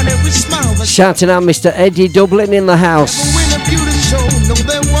around every smile that Shouting out Mr. Eddie Dublin in the house. win a beauty show. No,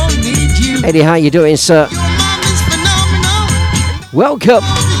 they won't need you. Eddie, how you doing, sir? Your mom is phenomenal. Welcome.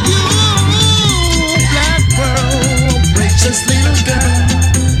 Black pearl, precious little girl,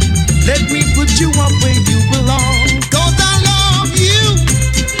 let me put you up where you belong. 'Cause I love you.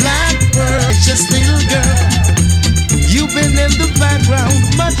 Black pearl, precious little girl, you've been in the background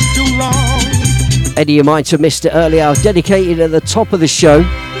much too long. Eddie, you might have missed it earlier. I dedicated at the top of the show,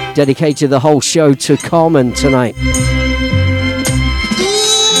 dedicated the whole show to Carmen tonight.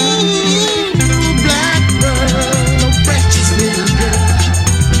 Black pearl, precious little girl,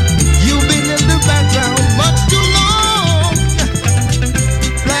 you've been in the background much too long.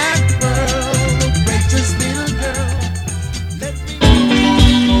 Black pearl, precious little girl, let me.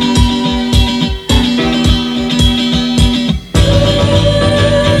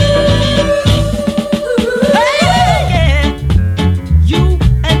 You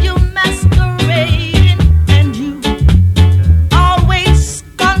and your masquerading, and you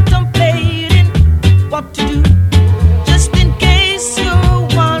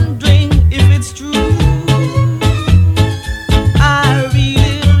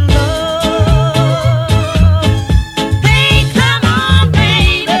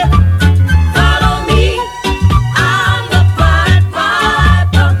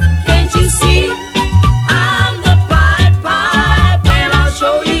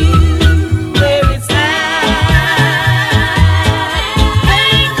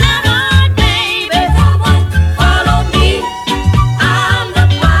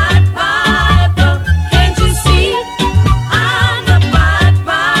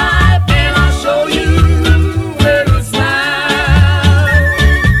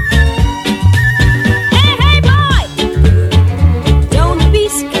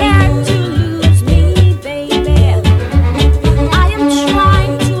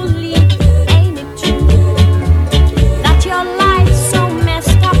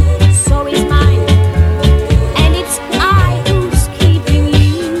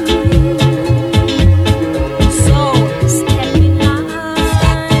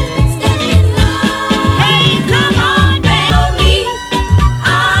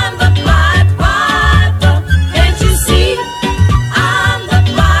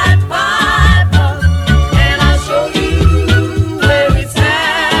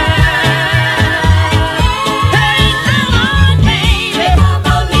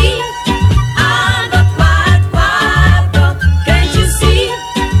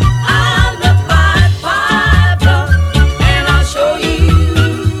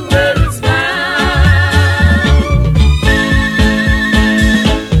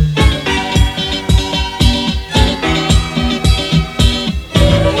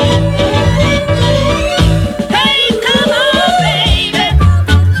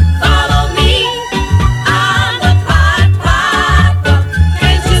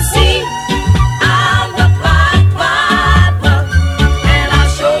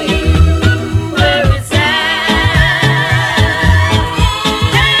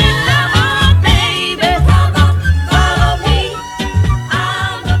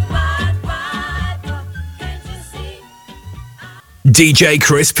DJ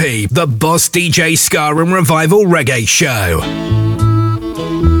Chris P, the Boss DJ Ska and Revival Reggae Show.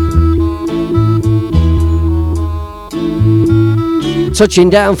 Touching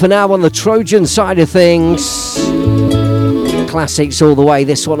down for now on the Trojan side of things. Classics all the way,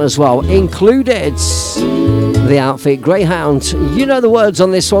 this one as well. Included the outfit Greyhound. You know the words on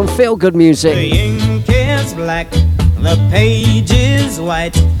this one, feel good music. The ink is black, the page is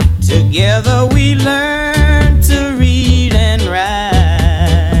white. Together we learn to read and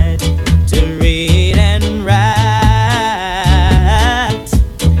write. To read and write.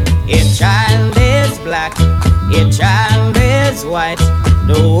 A child is black, a child is white.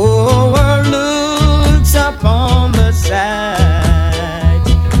 The whole world looks upon the side.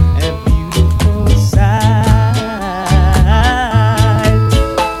 A beautiful sight.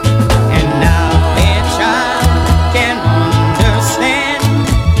 And now a child can understand.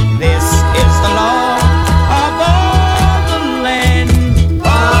 This is the law of all the land.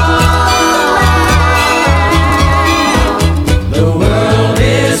 The world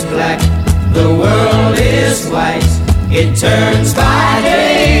is black, the world is white. It turns by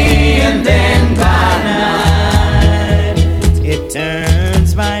day and then by night. It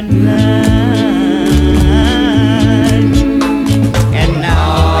turns by night. And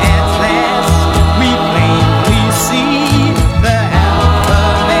now at last we plainly see the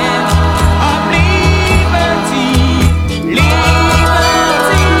alphabet of liberty.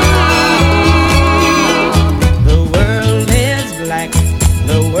 Liberty. The world is black,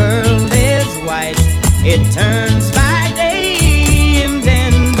 the world is white. It turns by day and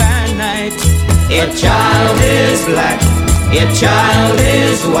then by night. A child is black, a child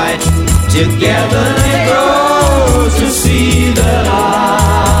is white. Together they grow to see the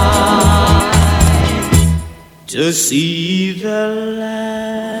light. To see the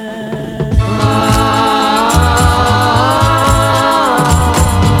light.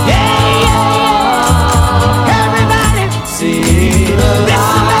 Yeah, yeah, yeah. Everybody, see the light. This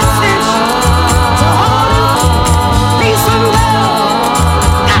message to all you peace and love.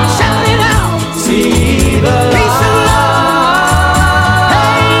 Gotta shout it out. See the light. Peace and love.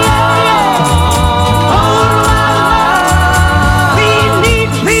 Hey, yeah, yeah. All around we need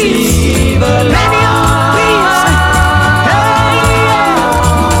peace. See the light. Plenty of peace. Hey,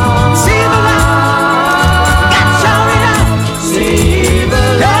 yeah. See the light. Gotta shout it out. See the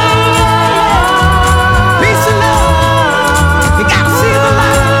light. Hey, yeah. Peace and love. You gotta see the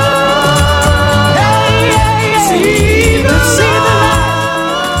light. Hey, yeah, yeah. See the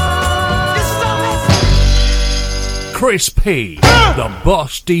light. This is our message. Chris P, the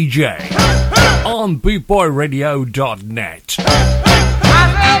Boss DJ, on BootboyRadio.net.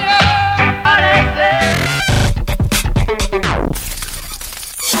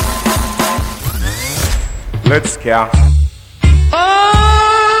 Let's care.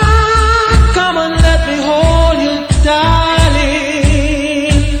 Oh, come and let me hold you, darling.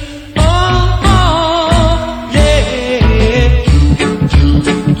 Oh,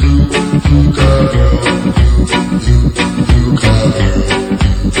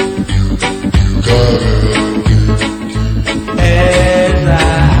 As I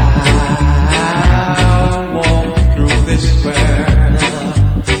walk through this world,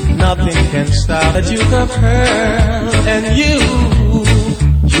 nothing can stop the Duke of Pearl.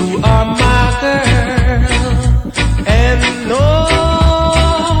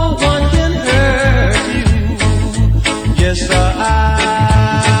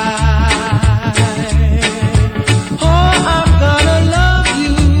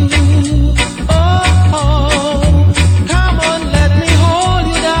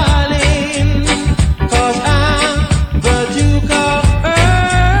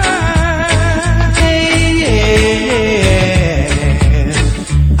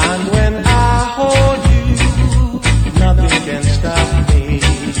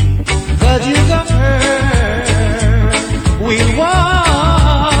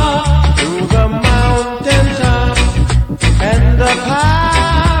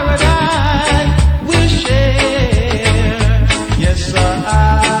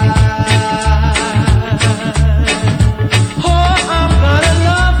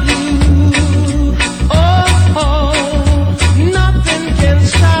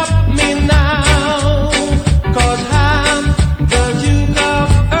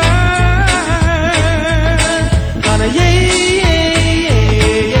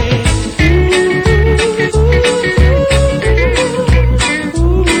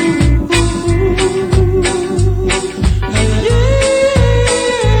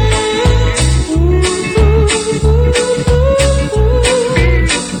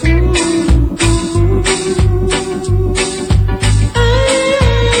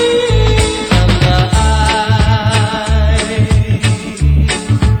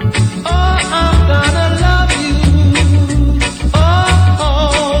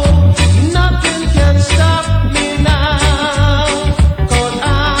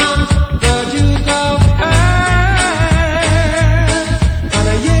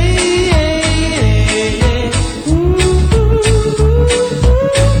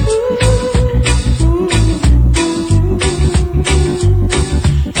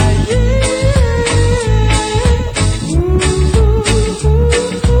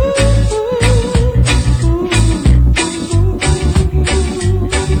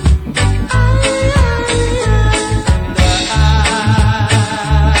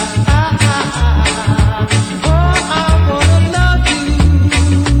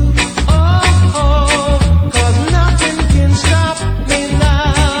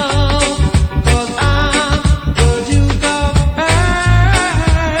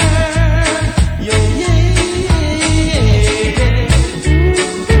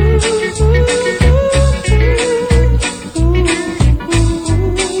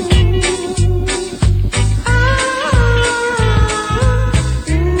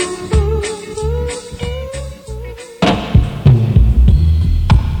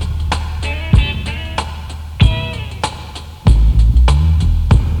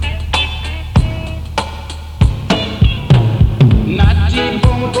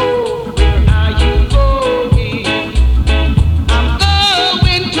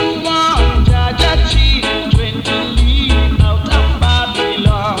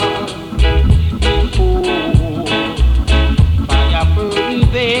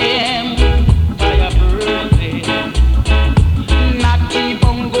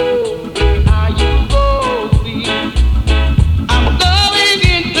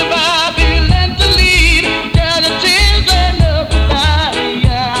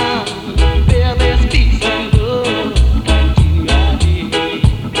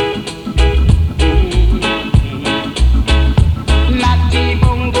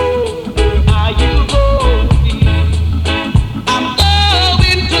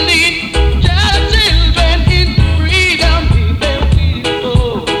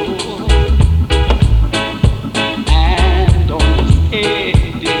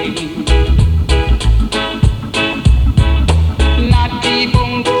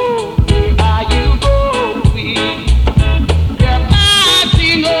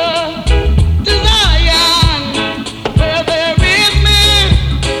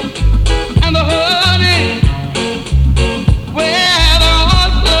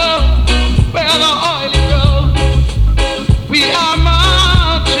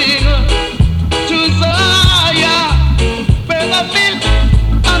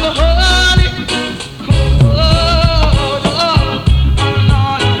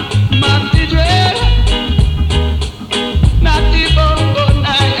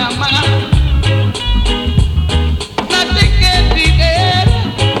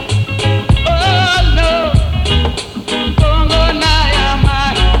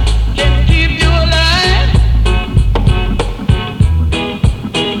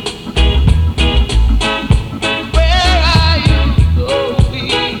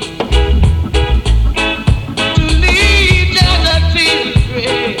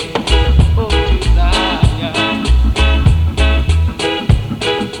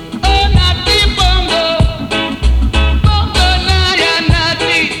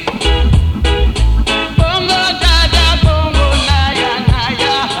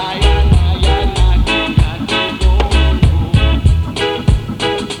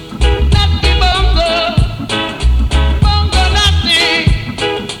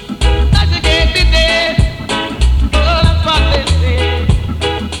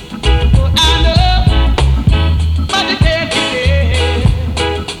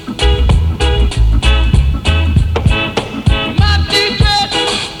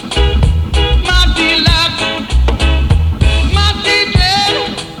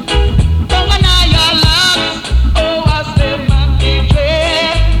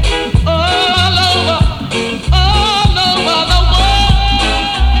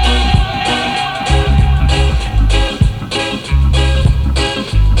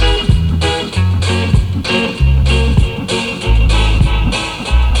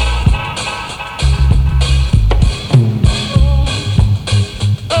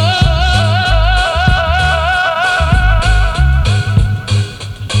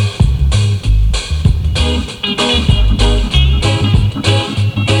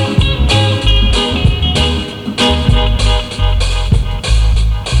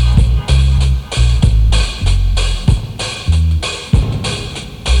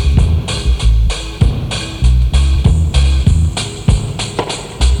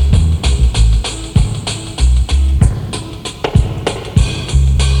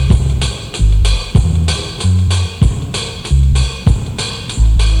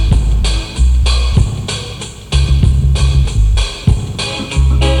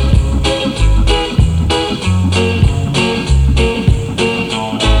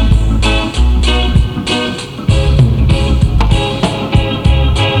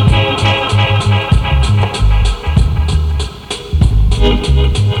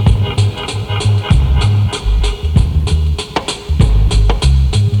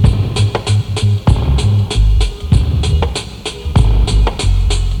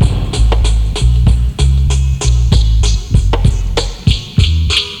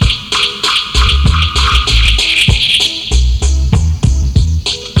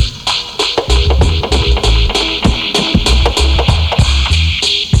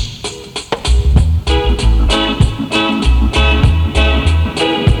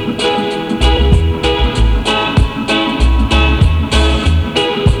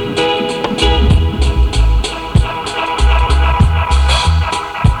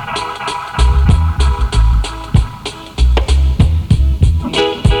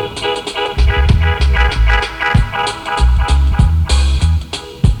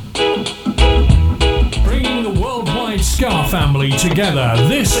 together.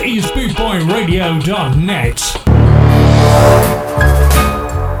 This is BootboyRadio.net.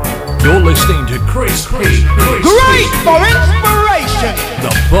 You're listening to Chris P. Great for inspiration. The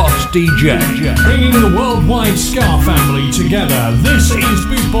Boss DJ. Bringing the worldwide Ska family together. This is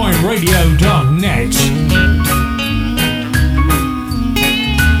BootboyRadio.net.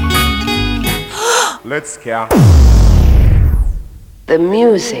 Let's go. The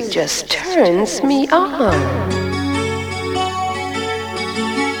music just turns me on.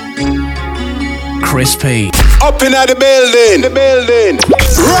 Chris P. Up in the building,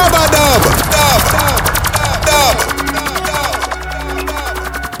 Rubber dub.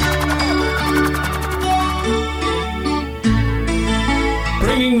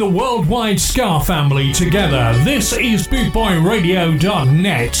 Bringing the worldwide Ska family together. This is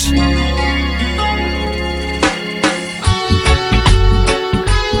BootboyRadio.net.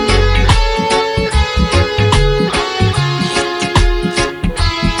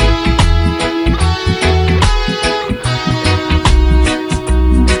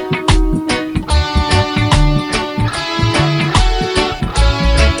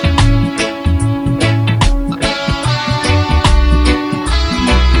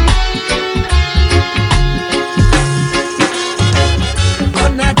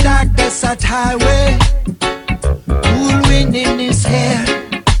 Highway, cool wind in his hair,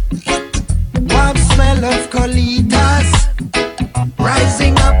 warm smell of colitas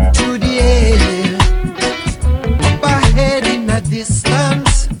rising up to the air. Up ahead in the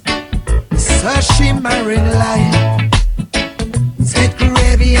distance, it's a shimmering light. Said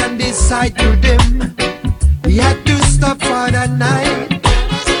Caribbean decide to dim. We had to stop for the night.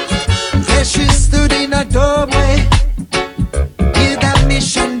 There she stood in a doorway, hear the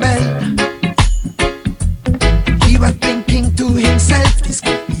mission bell. Thinking to himself, this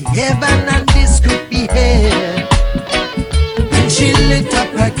could be heaven and this could be hell. And she lit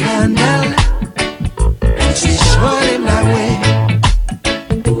up a candle and she showed him the way.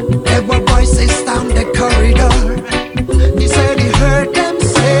 There were voices down the corridor. He said he heard them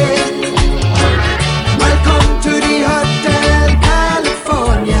say, welcome to the Hotel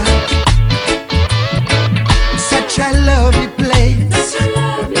California. Such a lovely place,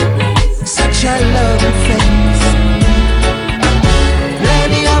 such a lovely face.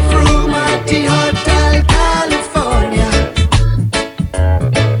 Hotel California.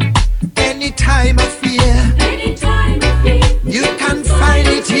 Any time of year, you can find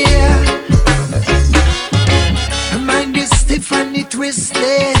it here. Her mind is stiff and it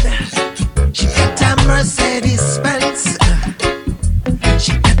twisted. She got a Mercedes Benz.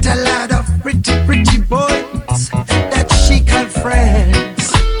 She got a lot of pretty boys that she called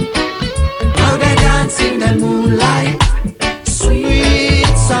friends. How they dance in the moonlight, sweet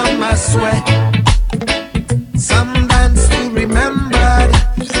summer sweat. Some dance to remember,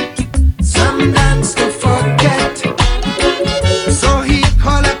 some dance to forget. So he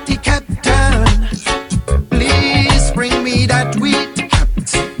called up the captain, please bring me that wheat,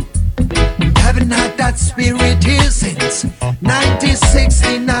 captain. Haven't had that spirit here since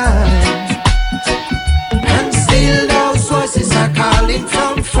 1969. And still those voices are calling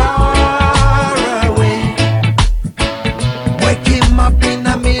from far away. Wake him up in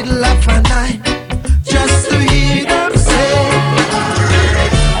the middle of a night, just to hear them say,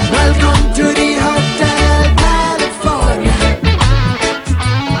 welcome to the Hotel California.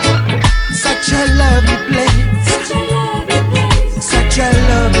 Such a lovely place, such a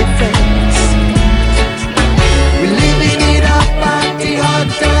lovely face. We're living it up at the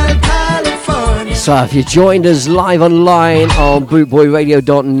Hotel California. So if you joined us live online on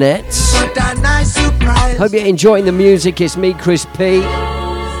BootboyRadio.net, What a nice surprise. hope you're enjoying the music. It's me, Chris P.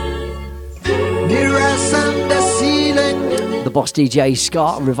 Mirrors on the ceiling. The Boss DJ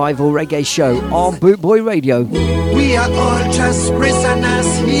Ska Revival Reggae Show on Bootboy Radio. We are all just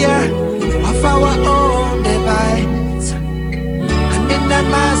prisoners here of our own device. And in the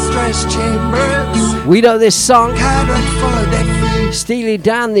master's chambers, We know this song. gathered for the free. Steely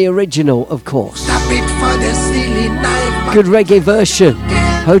Dan, the original, of course. Stop it for the silly knife. Good reggae version.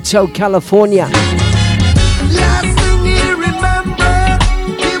 Hotel California. Last thing he remembered,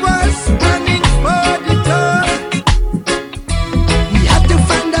 he was running for the door. He had to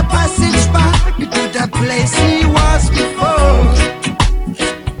find a passage back to the place he was before.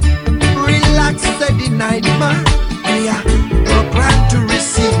 Relax, steady night, man. We are programmed to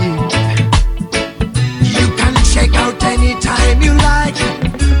receive. You can check out anytime you like,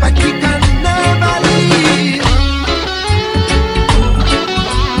 but you can never leave.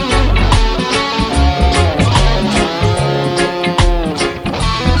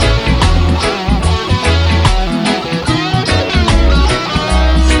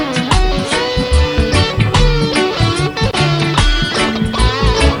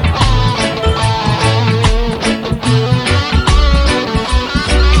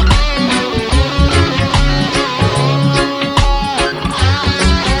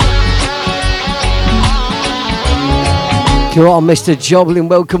 Come on, Mr. Joblin,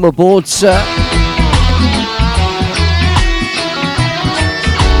 welcome aboard, sir.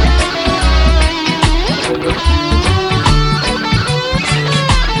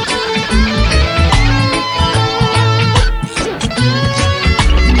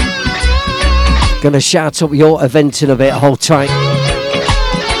 Gonna shout up your event in a bit, hold tight.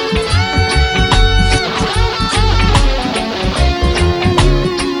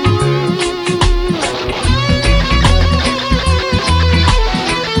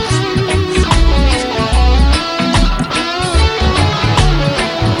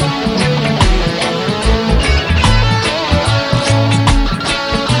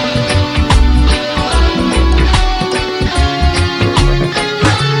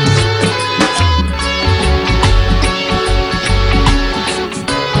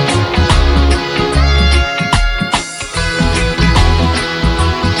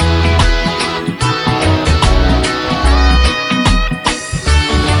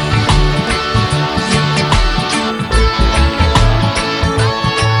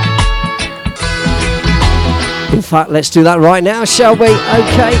 In fact, let's do that right now, shall we?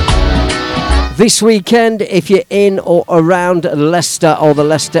 Okay. This weekend, if you're in or around Leicester or the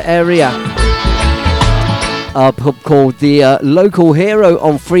Leicester area, a pub called the Local Hero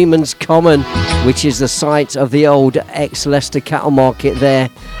on Freeman's Common, which is the site of the old ex-Leicester cattle market there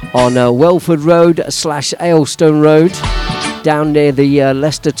on Welford Road / Aylstone Road, down near the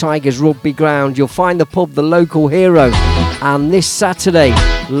Leicester Tigers rugby ground. You'll find the pub, the Local Hero. And this Saturday,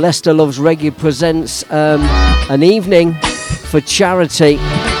 Leicester Loves Reggae presents an evening for charity.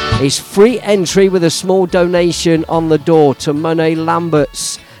 It's free entry with a small donation on the door to Monet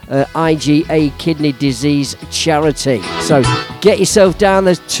Lambert's IgA kidney disease charity. So get yourself down.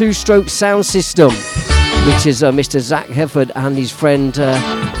 There's two-stroke sound system, which is Mr. Zach Hefford and his friend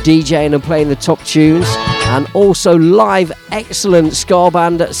DJing and playing the top tunes, and also live excellent ska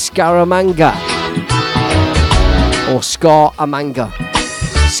band Scaramanga, or Scaramanga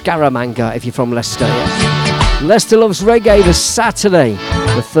if you're from Leicester. Yeah. Leicester Loves Reggae this Saturday,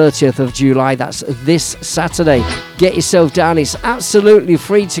 the 30th of July. That's this Saturday. Get yourself down. It's absolutely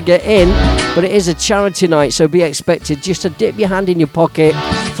free to get in, but it is a charity night, so be expected just to dip your hand in your pocket,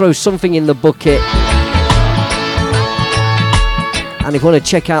 throw something in the bucket. And if you want to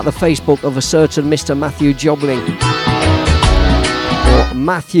check out the Facebook of a certain Mr. Matthew Jobling, or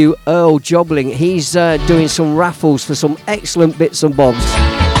Matthew Earl Jobling, he's doing some raffles for some excellent bits and bobs.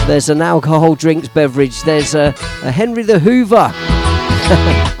 There's an alcohol drinks beverage. There's a Henry the Hoover.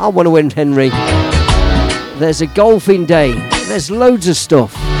 I want to win Henry. There's a golfing day. There's loads of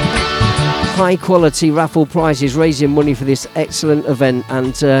stuff. High quality raffle prizes raising money for this excellent event.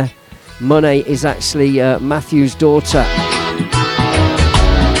 And Monet is actually Matthew's daughter.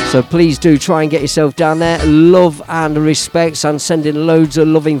 So please do try and get yourself down there. Love and respects, and sending loads of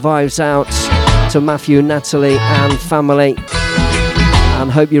loving vibes out to Matthew, Natalie and family. And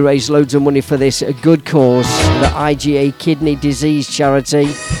hope you raise loads of money for this good cause, the IgA kidney disease charity.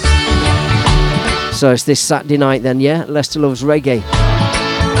 So it's this Saturday night then, yeah? Leicester Loves Reggae.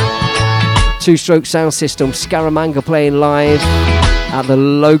 Two-stroke sound system, Scaramanga playing live at the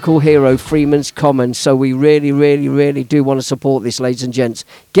Local Hero, Freeman's Common. So we really, really, really do want to support this, ladies and gents.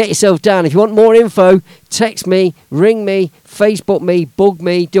 Get yourself down. If you want more info, text me, ring me, Facebook me, bug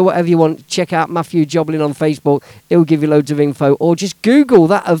me, do whatever you want. Check out Matthew Joblin on Facebook. It'll give you loads of info. Or just Google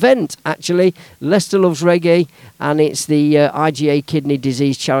that event, actually. Leicester Loves Reggae, and it's the IgA kidney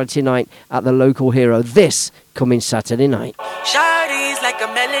disease charity night at the Local Hero. This coming Saturday night. Shawty's like a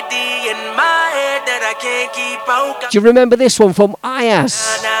melody in my head that I can't keep out. Do you remember this one from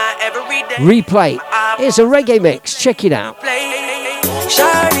IAS? Replay. Here's a reggae mix. Check it out.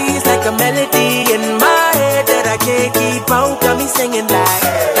 Shawty's like a melody in my head that I can't keep out. Got me singing like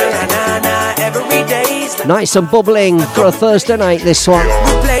na na na every day. Nice and bubbling for a Thursday night, this one.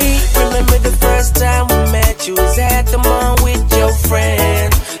 Replay. Remember the first time we met? You was at the mall with your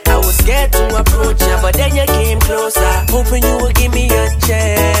friend. I was scared to approach you, but then you came closer, hoping you would give me a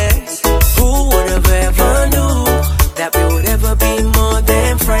chance. Who would have ever knew that we would ever be more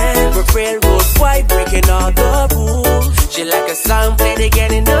than friends? We're railroad white, breaking all the rules. She like a song played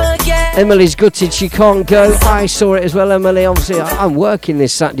again and again. Emily's gutted she can't go. I saw it as well, Emily. Obviously, I'm working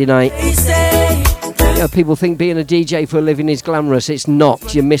this Saturday night. You know, people think being a DJ for a living is glamorous. It's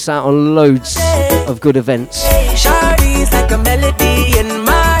not. You miss out on loads of good events. Shawty's like a melody in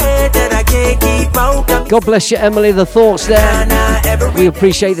my head that I can't keep out. God bless you, Emily. The thoughts there. We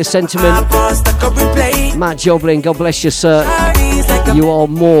appreciate the sentiment. Matt Joblin, God bless you, sir. You are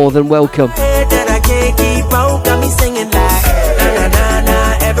more than welcome. That I can't keep out. Got me singing like na na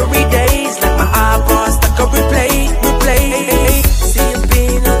na every day's like my iPod stuck a replay.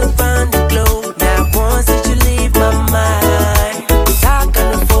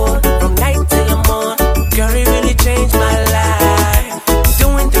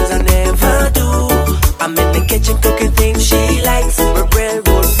 the kitchen cooking things she likes. We're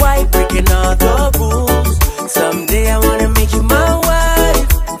railroad white, breaking all the rules. Someday I wanna make you my wife.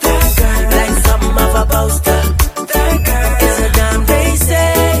 That girl, like something of a poster. That girl is a damn they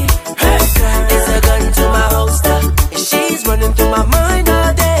say. Her girl is a gun to my holster, and she's running through my mind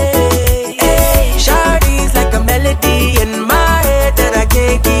all day. Hey, Shawty's like a melody in my head that I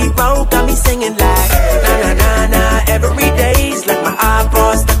can't keep out. Got me singing like na na na na every day's like my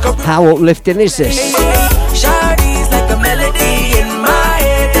iPod stuck up. How uplifting is this? Shawty's like a melody in my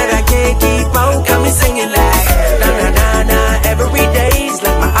head that I can't keep out. Got me singing like na na na na every day's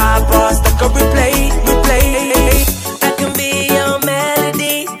like my iPod stuck up. Replay. I can be your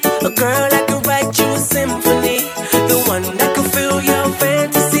melody, a girl that can write you a symphony, the one that can fill your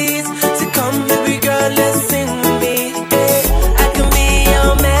fantasies. So come, baby girl, let's sing with me. I can be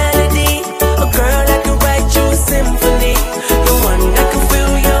your melody, a girl that can write you a symphony, the one that can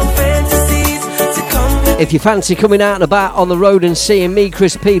fill your fantasies. So come. If you fancy coming out and about on the road and seeing me,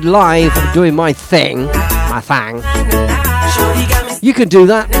 Chris P, live doing my thing, you can do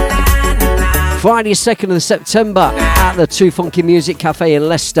that. Friday 2nd of September at the Too Funky Music Cafe in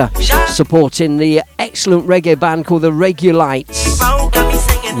Leicester, supporting the excellent reggae band called the Regulites.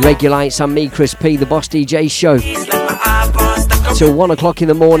 Regulites and me, Chris P, the Boss DJ show. Till 1 o'clock in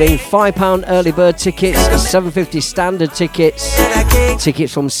the morning. £5 early bird tickets, £7.50 standard tickets.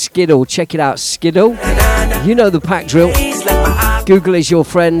 Tickets from Skiddle. Check it out, Skiddle. You know the pack drill. Google is your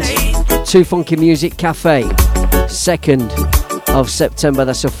friend. Too Funky Music Cafe. 2nd of September,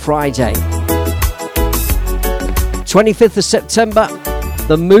 that's a Friday. 25th of September,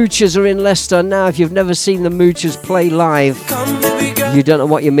 the Moochers are in Leicester. Now, if you've never seen the Moochers play live, you don't know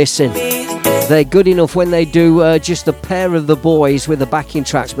what you're missing. They're good enough when they do just a pair of the boys with the backing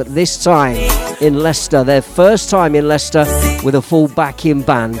tracks, but this time in Leicester, their first time in Leicester with a full backing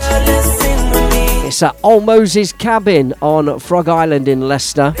band. It's at Old Moses Cabin on Frog Island in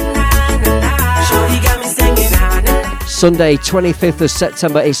Leicester. Sunday 25th of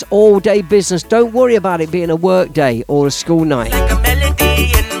September, it's all day business. Don't worry about it being a work day or a school night.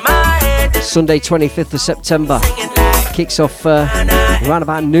 Sunday 25th of September kicks off around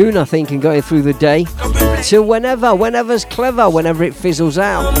about noon, I think, and going through the day till whenever's clever, whenever it fizzles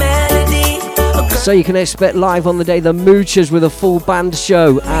out. So you can expect live on the day the Moochers with a full band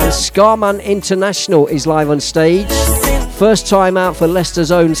show, and Scarman International is live on stage. First time out for Leicester's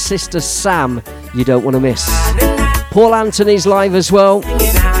own Sister Sam, you don't want to miss. Paul Anthony's live as well,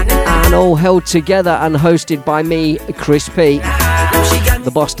 and all held together and hosted by me, Chris P,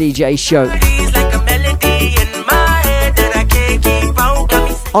 the Boss DJ show.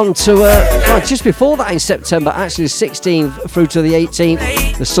 On to just before that in September, actually the 16th through to the 18th,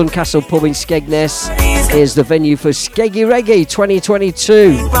 the Suncastle Pub in Skegness is the venue for Skeggy Reggae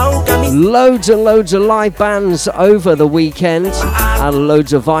 2022. Loads and loads of live bands over the weekend, and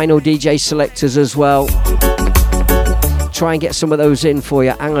loads of vinyl DJ selectors as well. Try and get some of those in for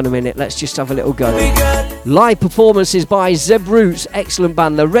you. Hang on a minute, let's just have a little go. Live performances by Zeb Roots, excellent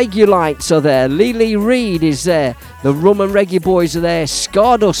band. The Regulites are there. Lily Reid is there. The Rum and Reggae Boys are there.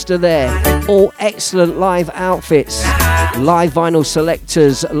 Stardust are there. All excellent live outfits. Live vinyl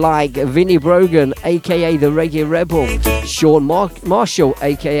selectors like Vinnie Brogan, aka the Reggae Rebel. Sean Marshall,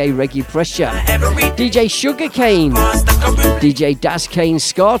 aka Reggae Pressure. DJ Sugarcane. DJ Daz Kane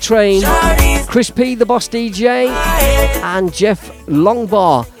Scar Train. Chris P, the Boss DJ. And Jeff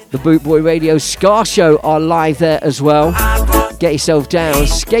Longbar, the Bootboy Radio Scar Show, are live there as well. Get yourself down.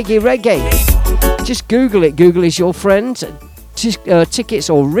 Skeggy Reggae. Just Google it. Google is your friend. Tickets,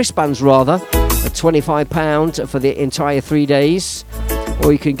 or wristbands rather, are £25 for the entire 3 days.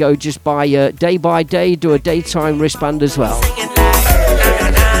 Or you can go just buy day by day, do a daytime wristband as well.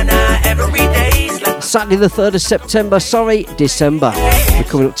 Saturday the 3rd of September, December. We're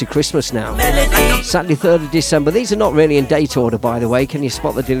coming up to Christmas now. Saturday 3rd of December. These are not really in date order, by the way. Can you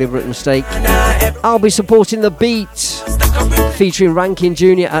spot the deliberate mistake? I'll be supporting The Beat, featuring Rankin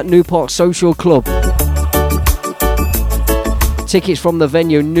Jr. at New Park Social Club. Tickets from the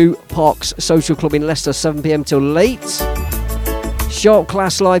venue, New Parks Social Club in Leicester, 7 p.m. till late. Sharp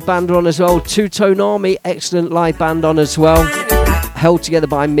Class live band on as well. Two Tone Army, excellent live band on as well. Held together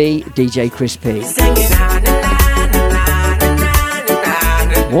by me, DJ Chris P.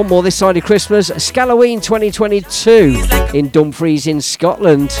 One more this side of Christmas. Scalloween 2022 in Dumfries in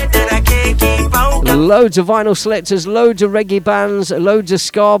Scotland. Loads of vinyl selectors, loads of reggae bands, loads of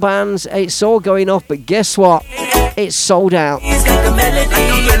ska bands. It's all going off, but guess what? It's sold out.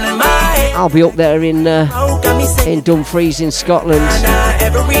 I'll be up there in Dumfries in Scotland.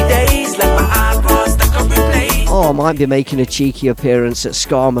 Oh, I might be making a cheeky appearance at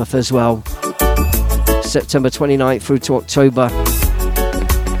Skarmouth as well. September 29th through to October.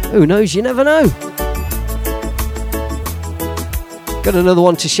 Who knows? You never know. Got another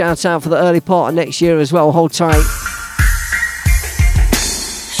one to shout out for the early part of next year as well. Hold tight.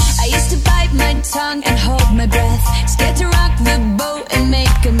 I used to bite my tongue and hold my breath, scared to rock the boat and make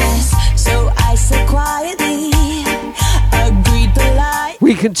a mess. So I said quietly, agreed polite.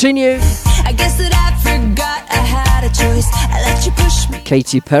 We continue. I guess that I forgot I had a choice. I let you push me.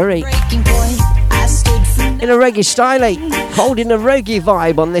 Katy Perry. Breaking point. I stood for In a reggae style, holding a reggae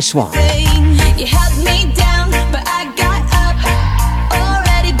vibe on this one. nothing. You held me down, but I got up.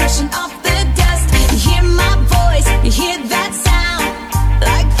 Already brushing off the dust. You hear my voice, you hear that sound.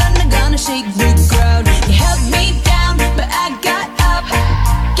 Like thunder gonna shake the ground. You held me down, but I got up.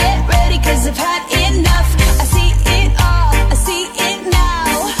 Get ready, 'cause I've had enough. I see it all, I see it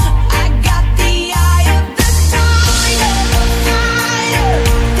now. I got the eye of the tiger,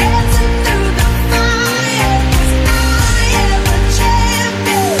 dancing through the fire. 'Cause I am a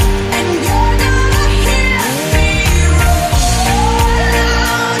champion, and you're gonna hear me roar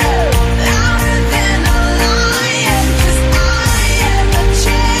louder, louder than a lion. 'Cause I am a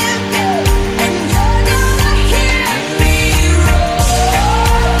champion, and you're gonna hear me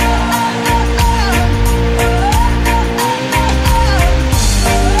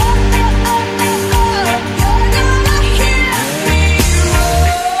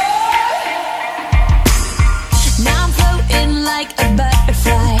Now I'm floating like a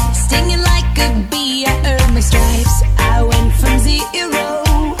butterfly, stinging like a bee. I earned my stripes. I went from zero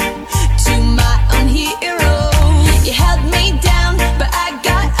to my own hero. You held me down, but I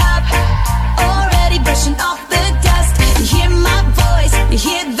got up. Already brushing off the dust. You hear my voice, you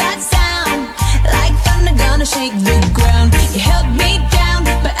hear that sound. Like thunder gonna shake the ground. You held me down,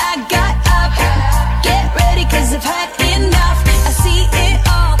 but I got up. Get ready, 'cause I've had enough. I see it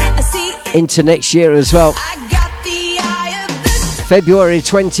all, I see it. Into next year as well. I got the eye of the February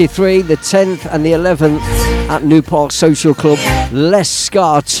 23, the 10th and the 11th at New Park Social Club. Les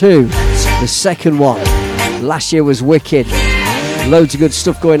Scar 2, the second one. Last year was wicked. Loads of good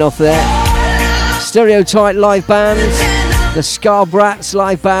stuff going off there. Stereotype live band, the Scar Brats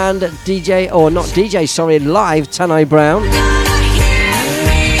live band, DJ, or not DJ, sorry, live, Tanai Brown.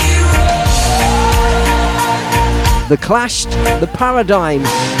 The Clash, the Paradigms,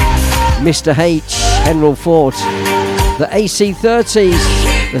 Mr. H, Henry Ford, the AC30s,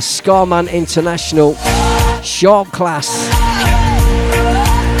 the Scarman International, Sharp Class,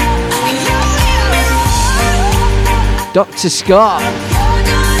 Dr. Scott,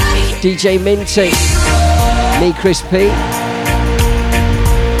 DJ Minty, me Chris P,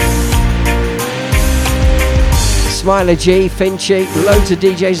 Smiler G, Finchy, loads of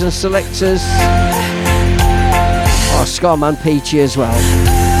DJs and selectors. Oh, Scarman Peachy as well.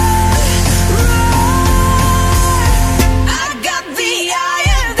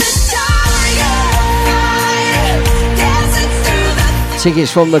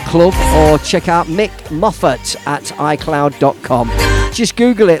 Tickets from the club, or check out Mick Moffat at iCloud.com. Just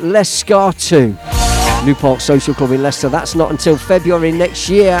Google it, Les Scar 2, New Park Social Club in Leicester. That's not until February next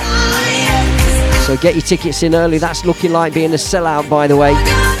year, so get your tickets in early. That's looking like being a sellout, by the way.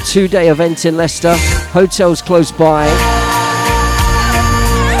 2-day event in Leicester, hotels close by.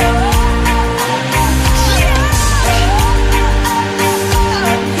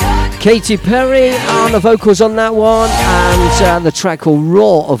 Katy Perry on the vocals on that one, and the track called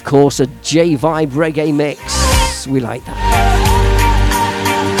Raw, of course, a J-Vibe reggae mix. We like that.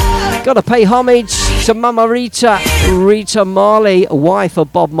 Gotta pay homage to Mama Rita, Rita Marley, wife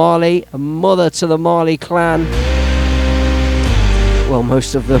of Bob Marley, mother to the Marley clan. Well,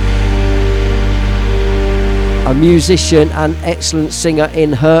 most of them. A musician and excellent singer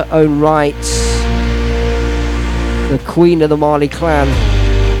in her own right. The queen of the Marley clan,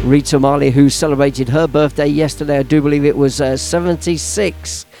 Rita Marley, who celebrated her birthday yesterday. I do believe it was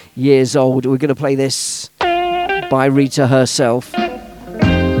 76 years old. We're going to play this by Rita herself.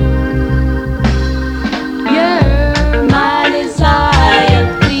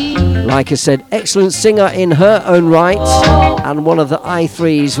 Like I said, excellent singer in her own right, and one of the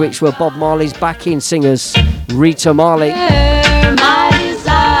I3s, which were Bob Marley's backing singers, Rita Marley,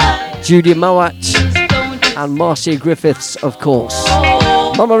 Judy Mowat, and Marcia Griffiths, of course.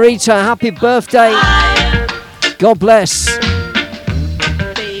 Mama Rita, happy birthday. God bless.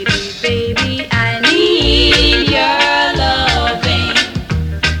 Baby, I need your loving.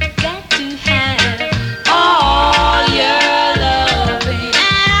 Got to have all your loving.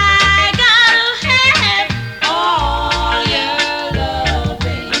 I gotta have all your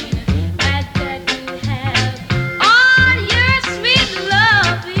loving. I got to have all your sweet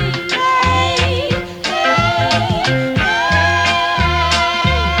loving. Hey, hey.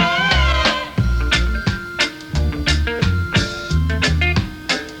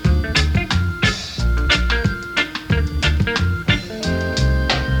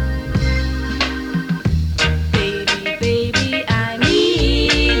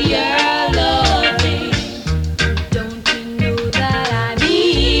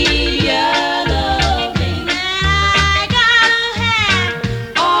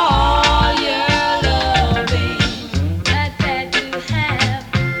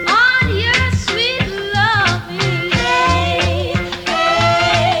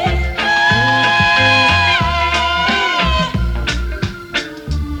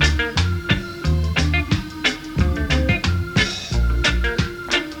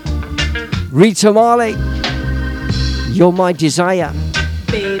 Rita Marley, You're My Desire.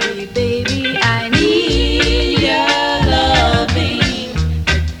 Baby, baby, I need your loving.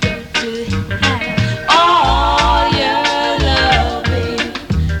 All your loving.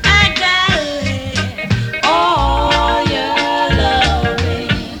 I gotta have all your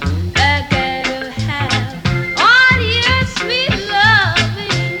loving. I gotta have all your sweet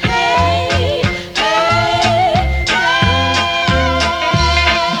loving. Hey, hey,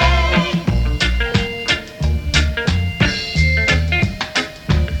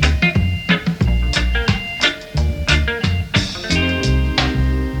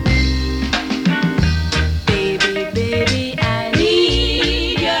 baby, baby, I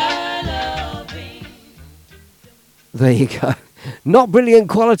need your loving. There you go. Not brilliant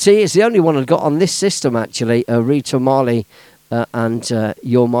quality. It's the only one I got on this system, actually. Rita Marley and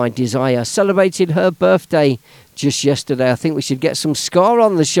You're My Desire. Celebrated her birthday just yesterday. I think we should get some ska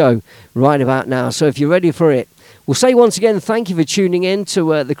on the show right about now. So if you're ready for it, we'll say once again, thank you for tuning in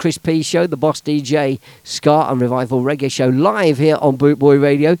to the Chris P Show, the Boss DJ Ska and Revival Reggae Show, live here on Bootboy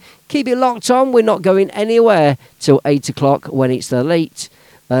Radio. Keep it locked on. We're not going anywhere till 8 o'clock when it's the late.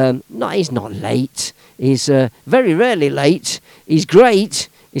 No, he's not late. He's very rarely late. He's great.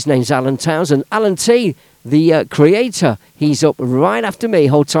 His name's Alan Townsend. Alan T, the creator. He's up right after me.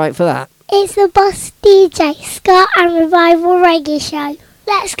 Hold tight for that. It's the Boss DJ Ska and Revival Reggae Show.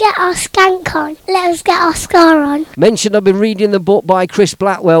 Let's get our skank on. Let's get our ska on. Mentioned I've been reading the book by Chris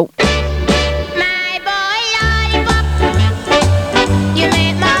Blackwell.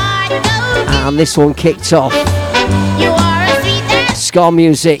 And this one kicked off. Ska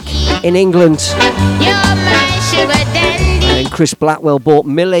music in England. And Chris Blackwell brought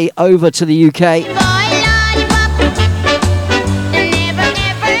Millie over to the UK.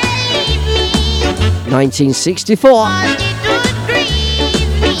 1964.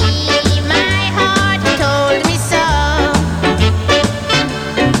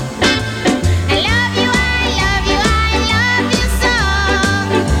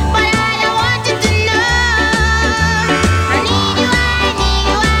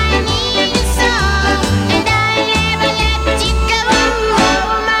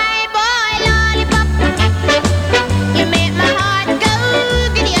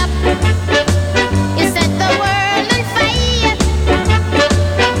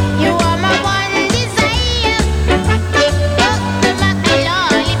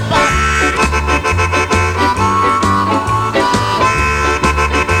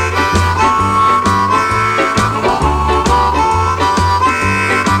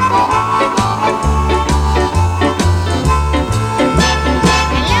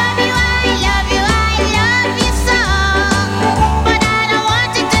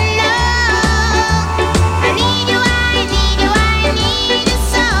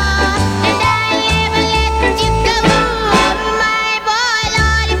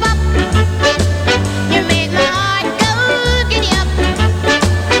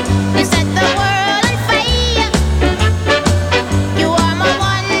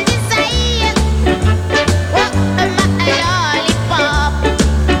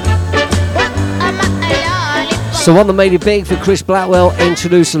 So one that made it big for Chris Blackwell,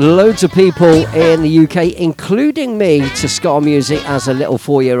 introduced loads of people in the UK, including me, to ska music as a little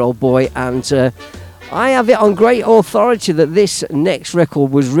 4-year-old boy. And I have it on great authority that this next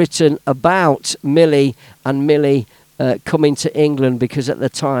record was written about Millie and Millie coming to England, because at the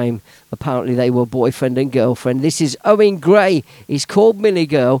time, apparently they were boyfriend and girlfriend. This is Owen Gray. He's called Millie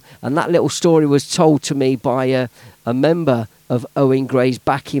Girl, and that little story was told to me by a member of Owen Gray's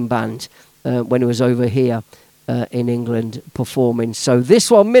backing band when he was over here in England performing. So this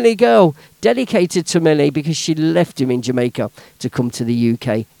one, Millie Girl, dedicated to Millie because she left him in Jamaica to come to the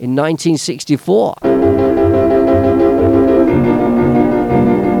UK in 1964.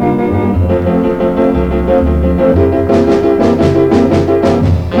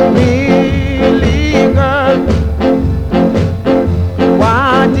 Millie girl,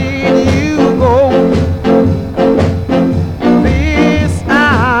 why did you go? This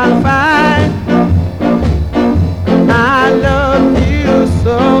I find, I love you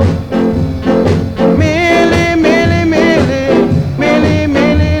so. Millie, Millie, Millie, Millie,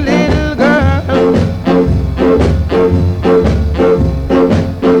 Millie, little girl.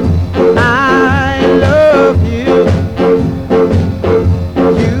 I love you.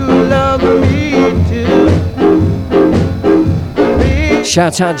 You love me too.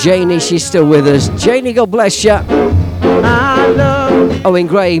 Shout out Janie, she's still with us. Janie, God bless you. I love you. Owen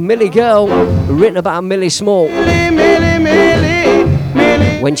Gray, Millie Girl, written about Millie Small.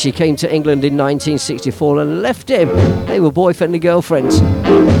 When she came to England in 1964 and left him. They were boyfriend and girlfriends.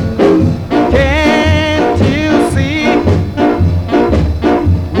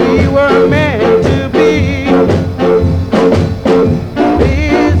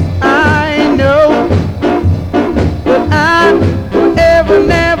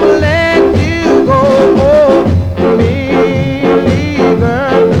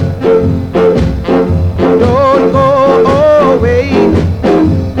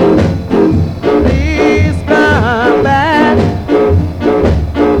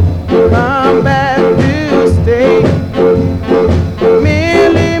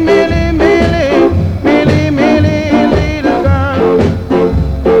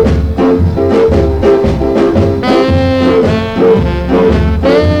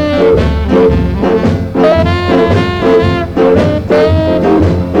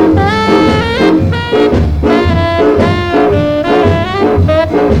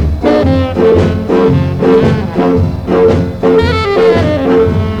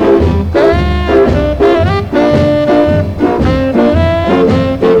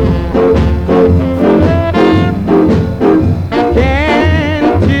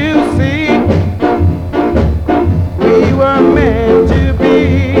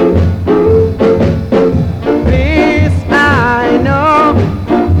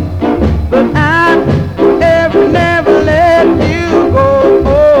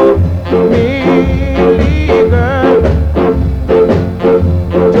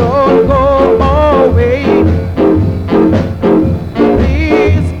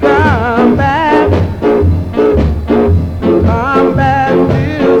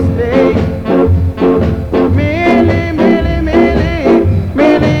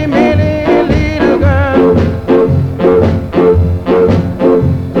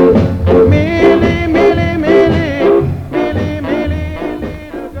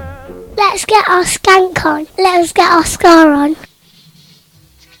 Let's get our skank on. Let's get our scar on.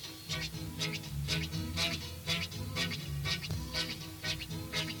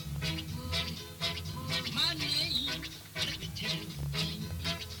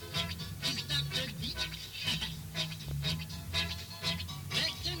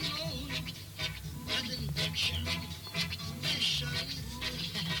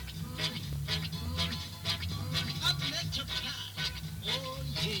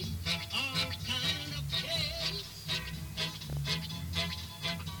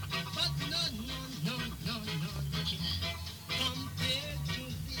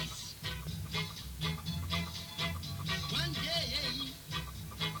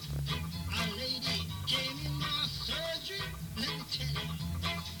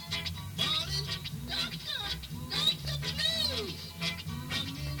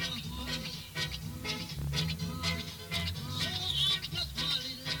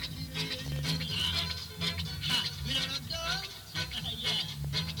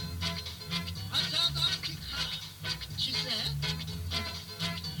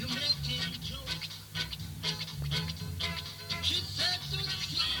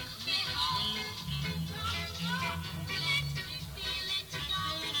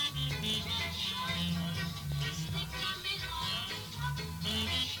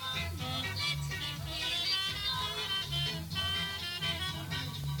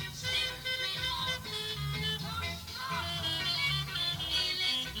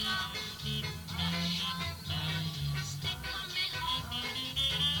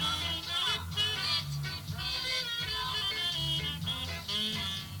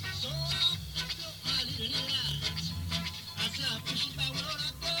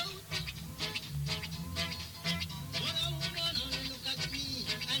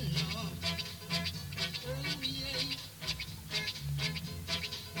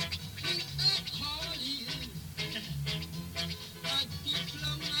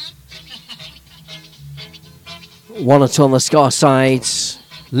 One or two on the Scar sides.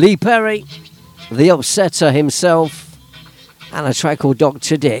 Lee Perry, the Upsetter himself, and a track called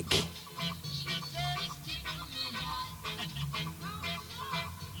Dr. Dick.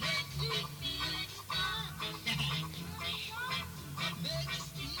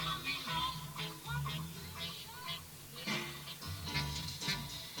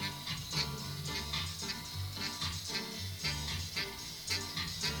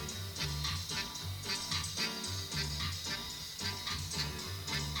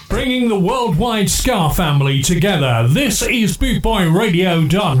 Bringing the worldwide Ska family together, this is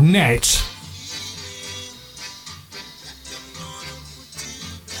BootboyRadio.net.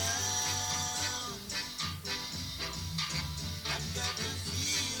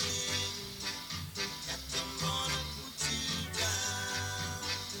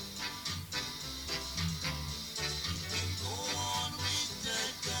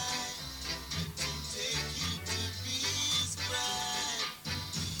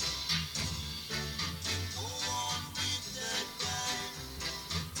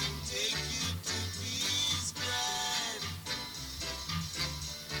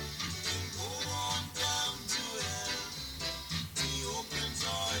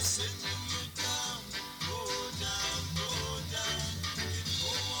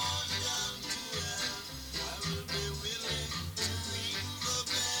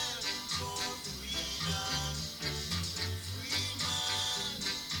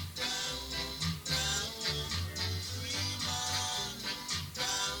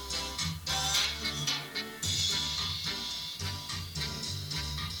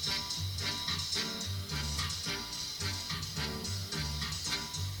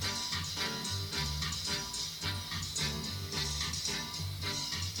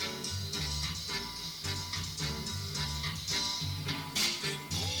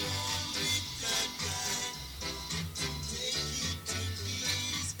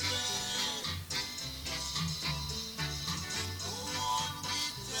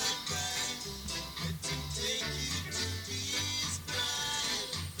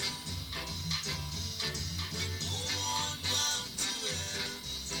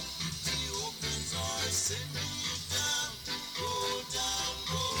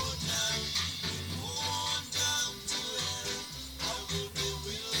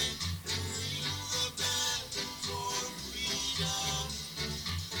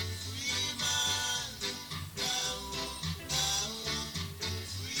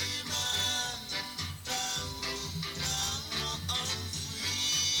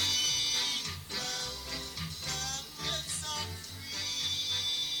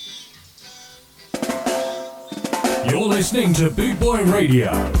 You're listening to Boot Boy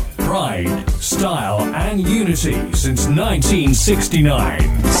Radio. Pride, style, and unity since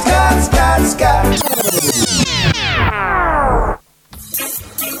 1969. Scott, Scott, Scott.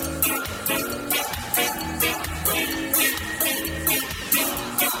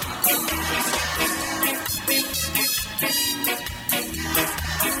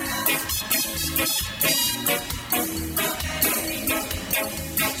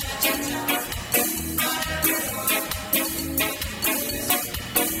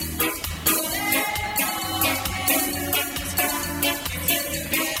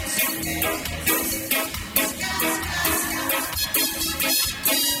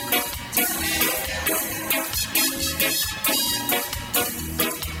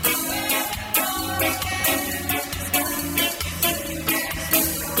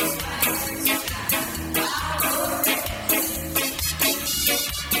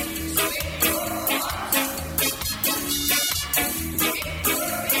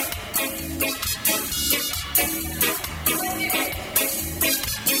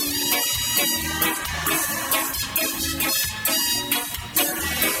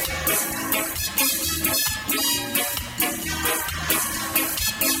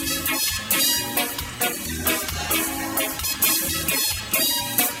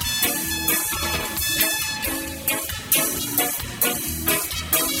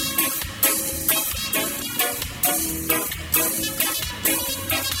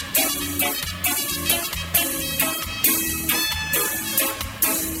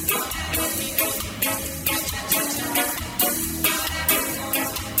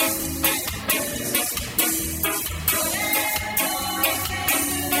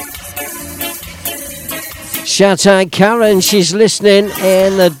 Shout out Karen, she's listening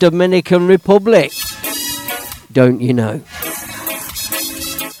in the Dominican Republic. Don't you know?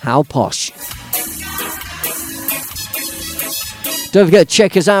 How posh. Don't forget to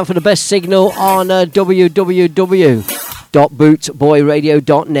check us out for the best signal on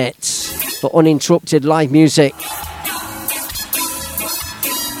www.bootboyradio.net for uninterrupted live music.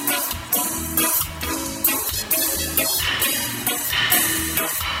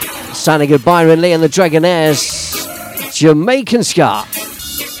 Sounding good, Byron Lee and the Dragonaires, Jamaican Ska.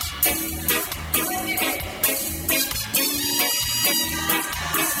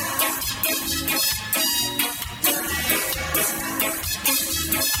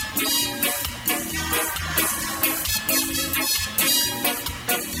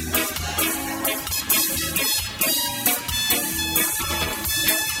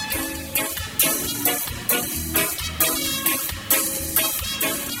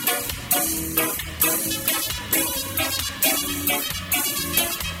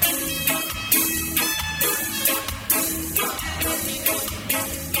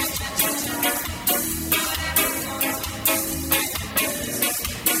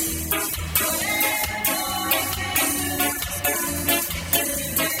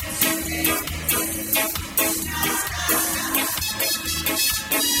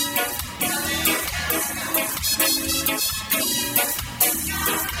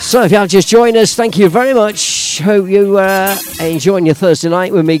 So if you have just joined us, thank you very much. Hope you enjoying your Thursday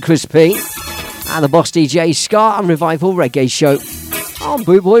night with me, Chris P, and the Boss DJ Ska and Revival Reggae Show on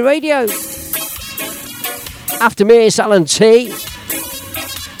Bootboy Radio. After me, it's Alan T.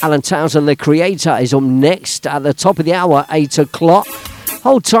 Alan Townsend, the creator, is up next at the top of the hour, 8 o'clock.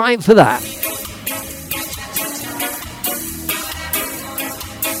 Hold tight for that.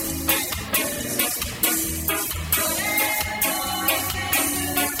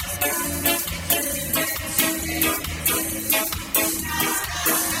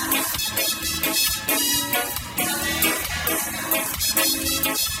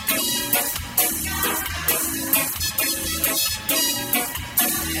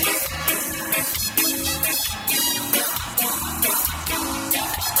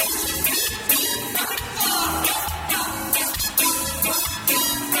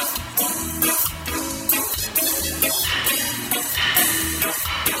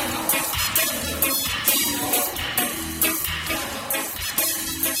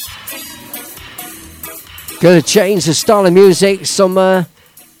 Going to change the style of music, some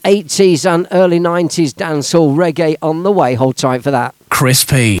 80s and early 90s dancehall reggae on the way. Hold tight for that. Chris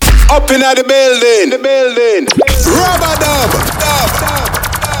P. Up in the building, Rubber dub.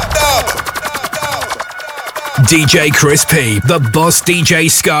 DJ Chris P, the Boss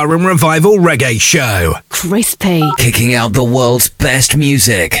DJ Ska and Revival Reggae Show. Chris P. Kicking out the world's best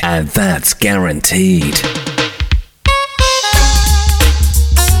music, and that's guaranteed.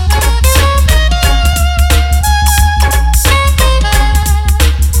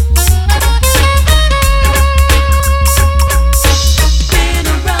 Been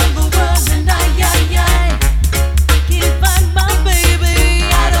around the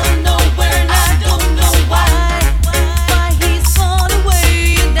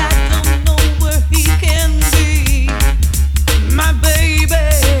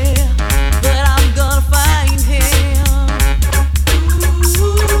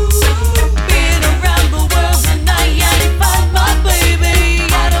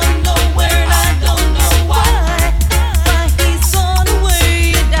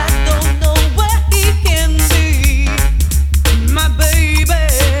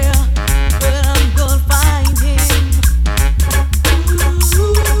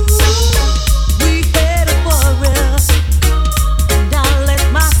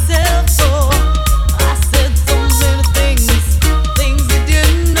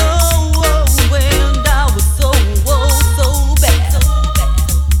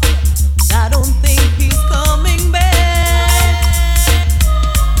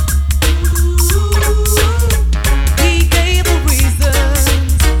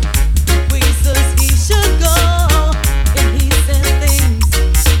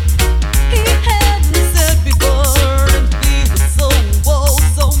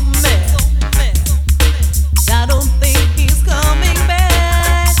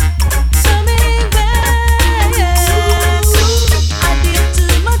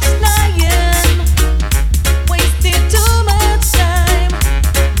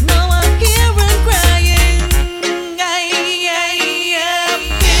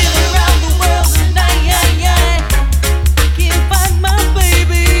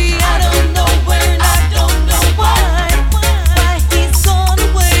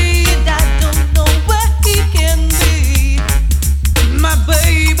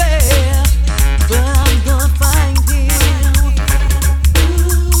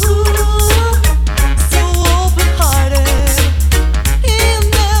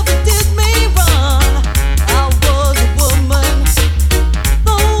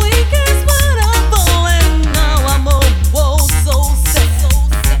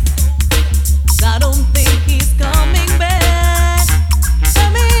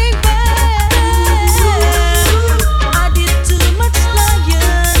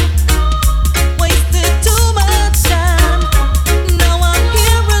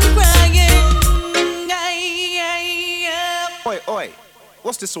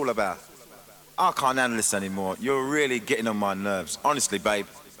What's this all about? I can't handle this anymore. You're really getting on my nerves. Honestly, babe.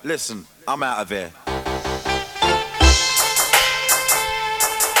 Listen, I'm out of here.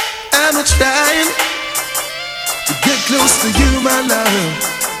 I'm trying to get close to you, my love.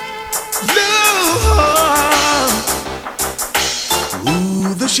 Love,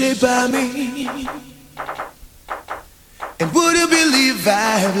 ooh, the shape I made. And would you believe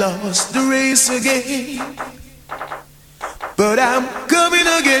I've lost the race again? But I'm coming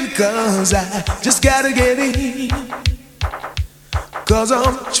again, cause I just gotta get in. Cause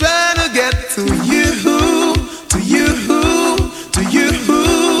I'm trying to get to you, to you, to you.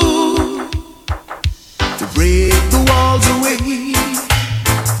 To break the walls away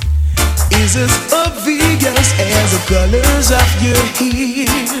is as obvious as the colors of your hair.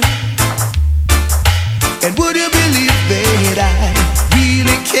 And would you believe that I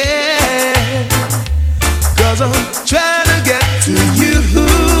really care? Cause I'm trying to get to you,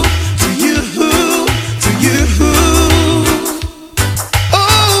 to you, to you.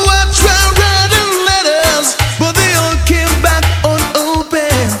 Oh, I tried writing letters, but they all came back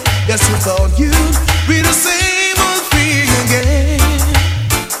unopened. Yes, I thought you'd be the same old thing again.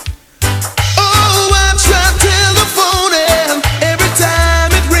 Oh, I tried telephoning, every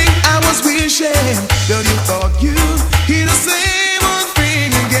time it rang I was wishing that you thought you'd hear the same old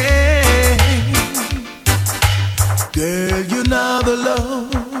thing again. Girl, you're not alone.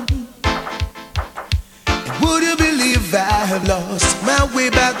 And would you believe I have lost my way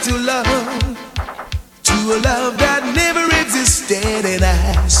back to love? To a love that never existed, and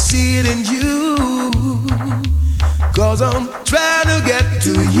I see it in you. Cause I'm trying to get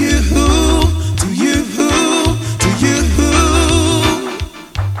to you, to you, to you.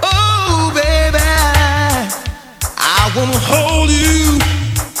 Oh, baby, I wanna hold you,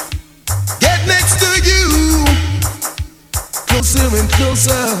 get next to you, closer and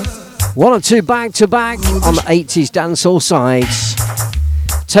closer. 1 or 2 back to back on the 80s dancehall sides.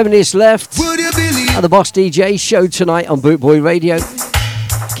 10 minutes left at the Boss DJ show tonight on Bootboy Radio.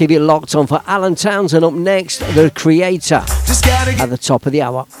 Keep it locked on for Alan Townsend up next, the Creator, at the top of the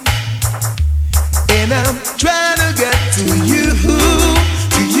hour. And I'm trying to get to you,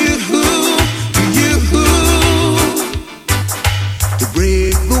 to you, to you. To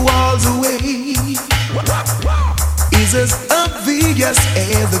break the walls away is as obvious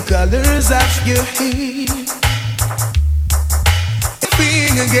as the colors of your hair.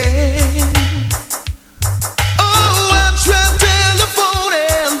 Being again. Oh, I tried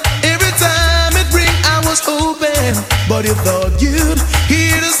telephoning, every time it rang I was hoping, but you thought you'd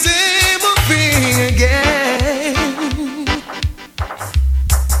hear the same old thing again.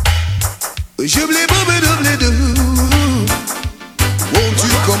 Shibli booby doobly doo, won't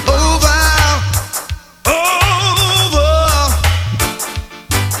you come over?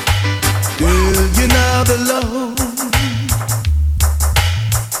 Girl, you're not alone.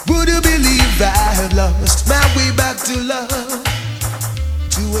 Would you believe I have lost my way back to love?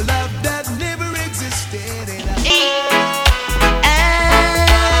 To a love that never existed.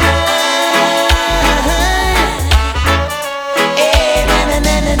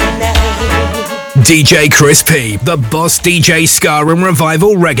 DJ Chris P, the Boss DJ Ska and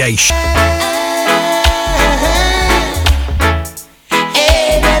Revival Reggae Show.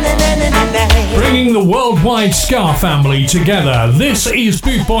 Bringing the worldwide Ska family together, this is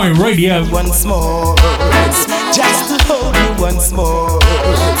Bootboy Radio. Once more, just to hold you once more.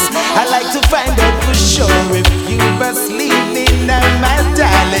 I like to find out for sure if you must leave me now, my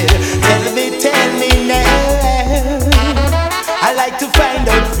darling. Tell me now. I like to find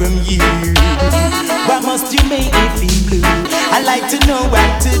out from you, why must you make me feel blue? I like to know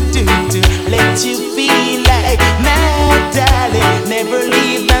what to do to let you feel like my darling. Never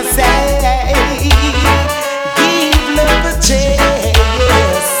leave my side. Give love a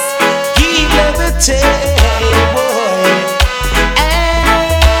chance. Give love a chance, boy.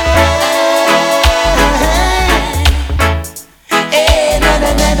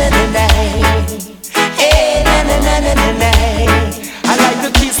 I like to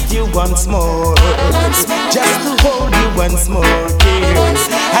kiss you once more, just to hold you once more, yes.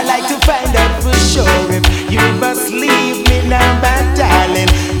 I like to find out for sure if you must leave me now, my darling.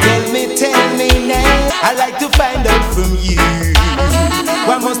 Tell me now. I like to find out from you,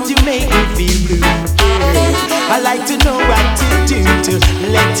 why must you make me feel blue, yeah. I like to know what to do to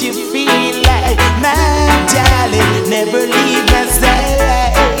let you feel like my darling. Never leave my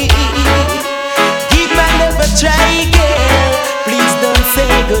side. Give my love a try, girl. Please don't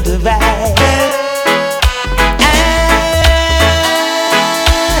say goodbye.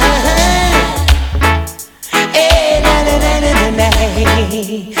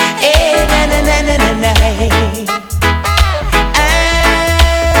 Hey, na na na na na na.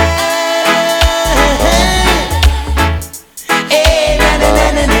 Hey, na na na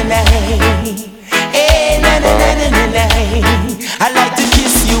na na na. Hey, na na na na na na. I like to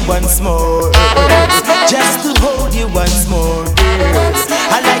kiss you once more, just to hold you once more.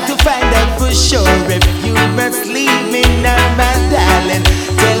 I like to find out for sure if you must leave me now, my darling.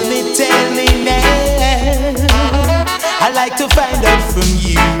 Tell me now. I like to find out from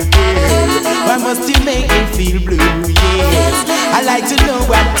you, girl. Why must you make me feel blue? Yes, I like to know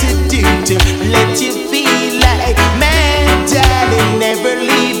what to do to let you feel like my darling. Never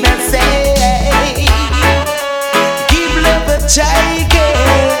leave my side. Give love a try,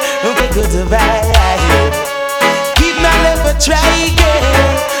 girl. Okay, goodbye. Give my love a try,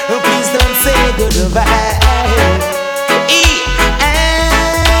 girl. Please don't say goodbye.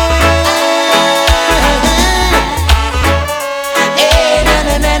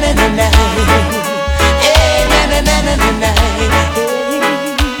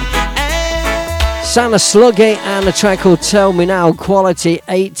 Santa Sluggy and a track called Tell Me Now. Quality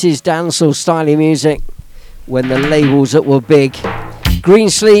 80s dancehall styling music when the labels that were big. Green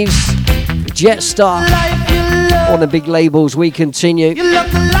Sleeves, Jetstar, on the big labels. We continue.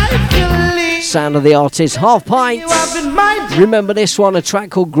 Sound of the Artist, Half Pint. Remember this one, a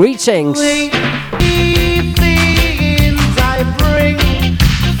track called Greetings.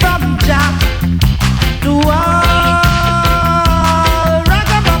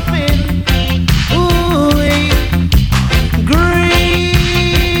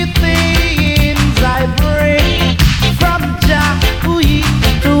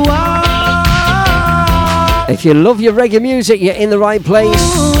 If you love your reggae music, you're in the right place.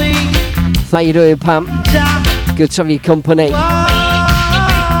 How you doing, Pam? Good to have your company.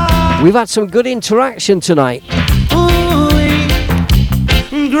 We've had some good interaction tonight.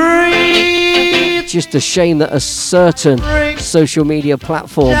 Just a shame that a certain social media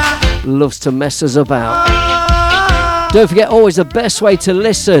platform loves to mess us about. Don't forget, always the best way to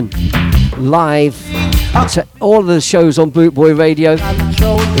listen live to all of the shows on Bootboy Radio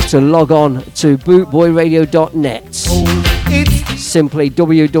is to log on to bootboyradio.net. Simply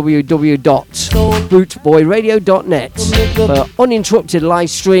www.bootboyradio.net for uninterrupted live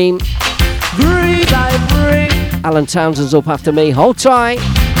stream. Alan Townsend's up after me. Hold tight.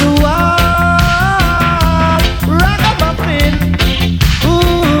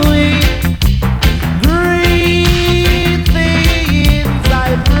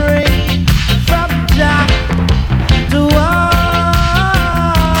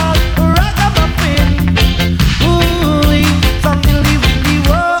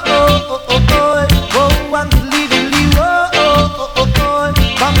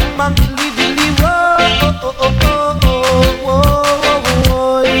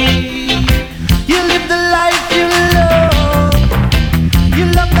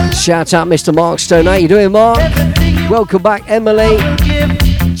 Shout out Mr. Mark Stone. How you doing, Mark? Welcome back, Emily.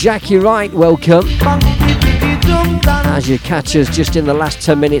 Jackie Wright, welcome. As you catch us just in the last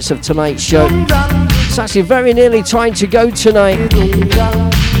 10 minutes of tonight's show. It's actually very nearly time to go tonight.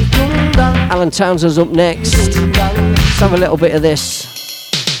 Alan Townsend's up next. Let's have a little bit of this.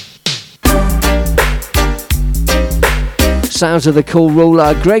 Sounds of the Cool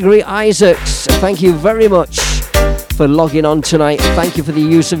Ruler. Gregory Isaacs, thank you very much for logging on tonight. Thank you for the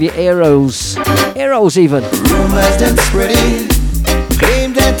use of your earholes. Earholes even. Rumors them spreading,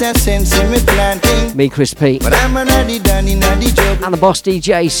 claim that I sense me planting. Me, Chris P. But I'm an addy danny naddy job. And the boss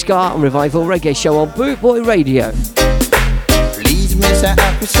DJ Ska and Revival Reggae Show on Bootboy Radio. Please, Mr.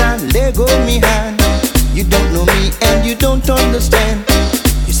 Officer, let go me hand. You don't know me and you don't understand.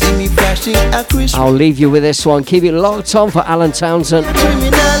 You see me flashing a Chris. I'll leave you with this one. Keep it locked on for Alan Townsend.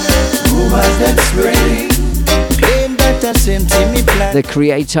 Rumors them spreading. The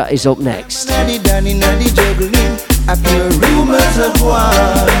Creator is up next. Rumors of war.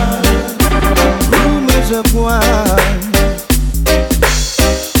 Rumors of war.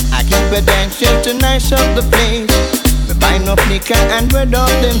 I keep a dance to nice up the place. Me buy no liquor and red off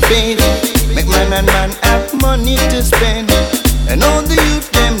them face. Make man and man have money to spend. And all the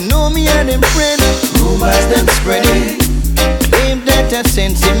youth them know me and them friend. Rumors them spreading. Claim that I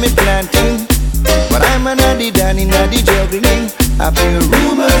sense in me planting. But I'm an addy danny naddy juggling. I feel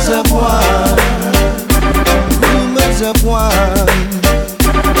rumors of war. Rumors of war.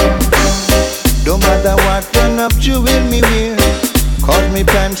 Don't matter what turn up you will me wear. Cause me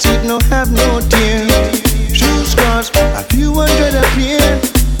pants it no have no tear. Shoe scars a few hundred a pair.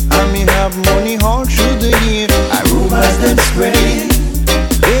 And me have money all through the year. I rumors them spreading.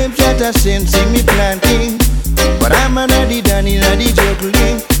 Babes that I sense in me planting. But I'm an Eddie Danny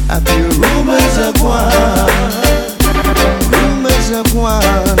juggling. I feel rumors of one. Rumors of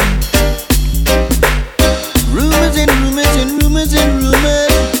one. Rumors and rumors and rumors and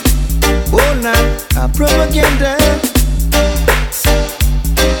rumors. All night, a propaganda.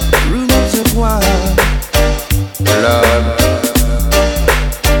 Rumors of one. Love.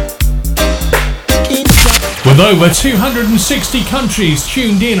 With over 260 countries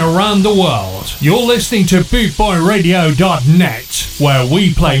tuned in around the world, you're listening to BootboyRadio.net, where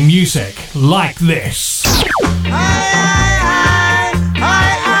we play music like this.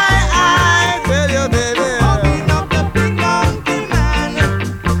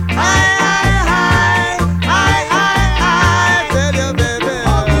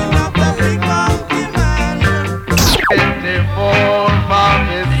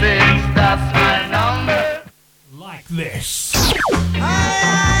 This.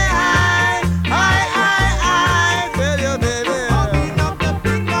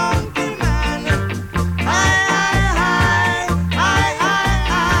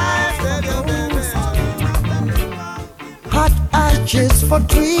 Hot ashes for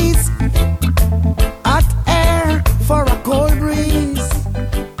trees, hot air for a cold breeze,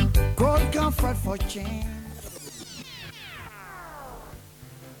 cold comfort for change.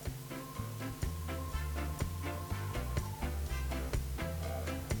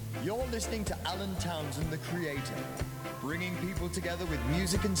 You're listening to Alan Townsend, the creator, bringing people together with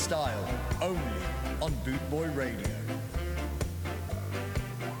music and style, only on Bootboy Radio.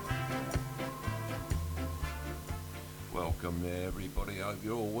 Welcome there, everybody. Hope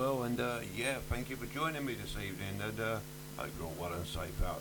you're all well, and yeah, thank you for joining me this evening. And hope you're all well and safe out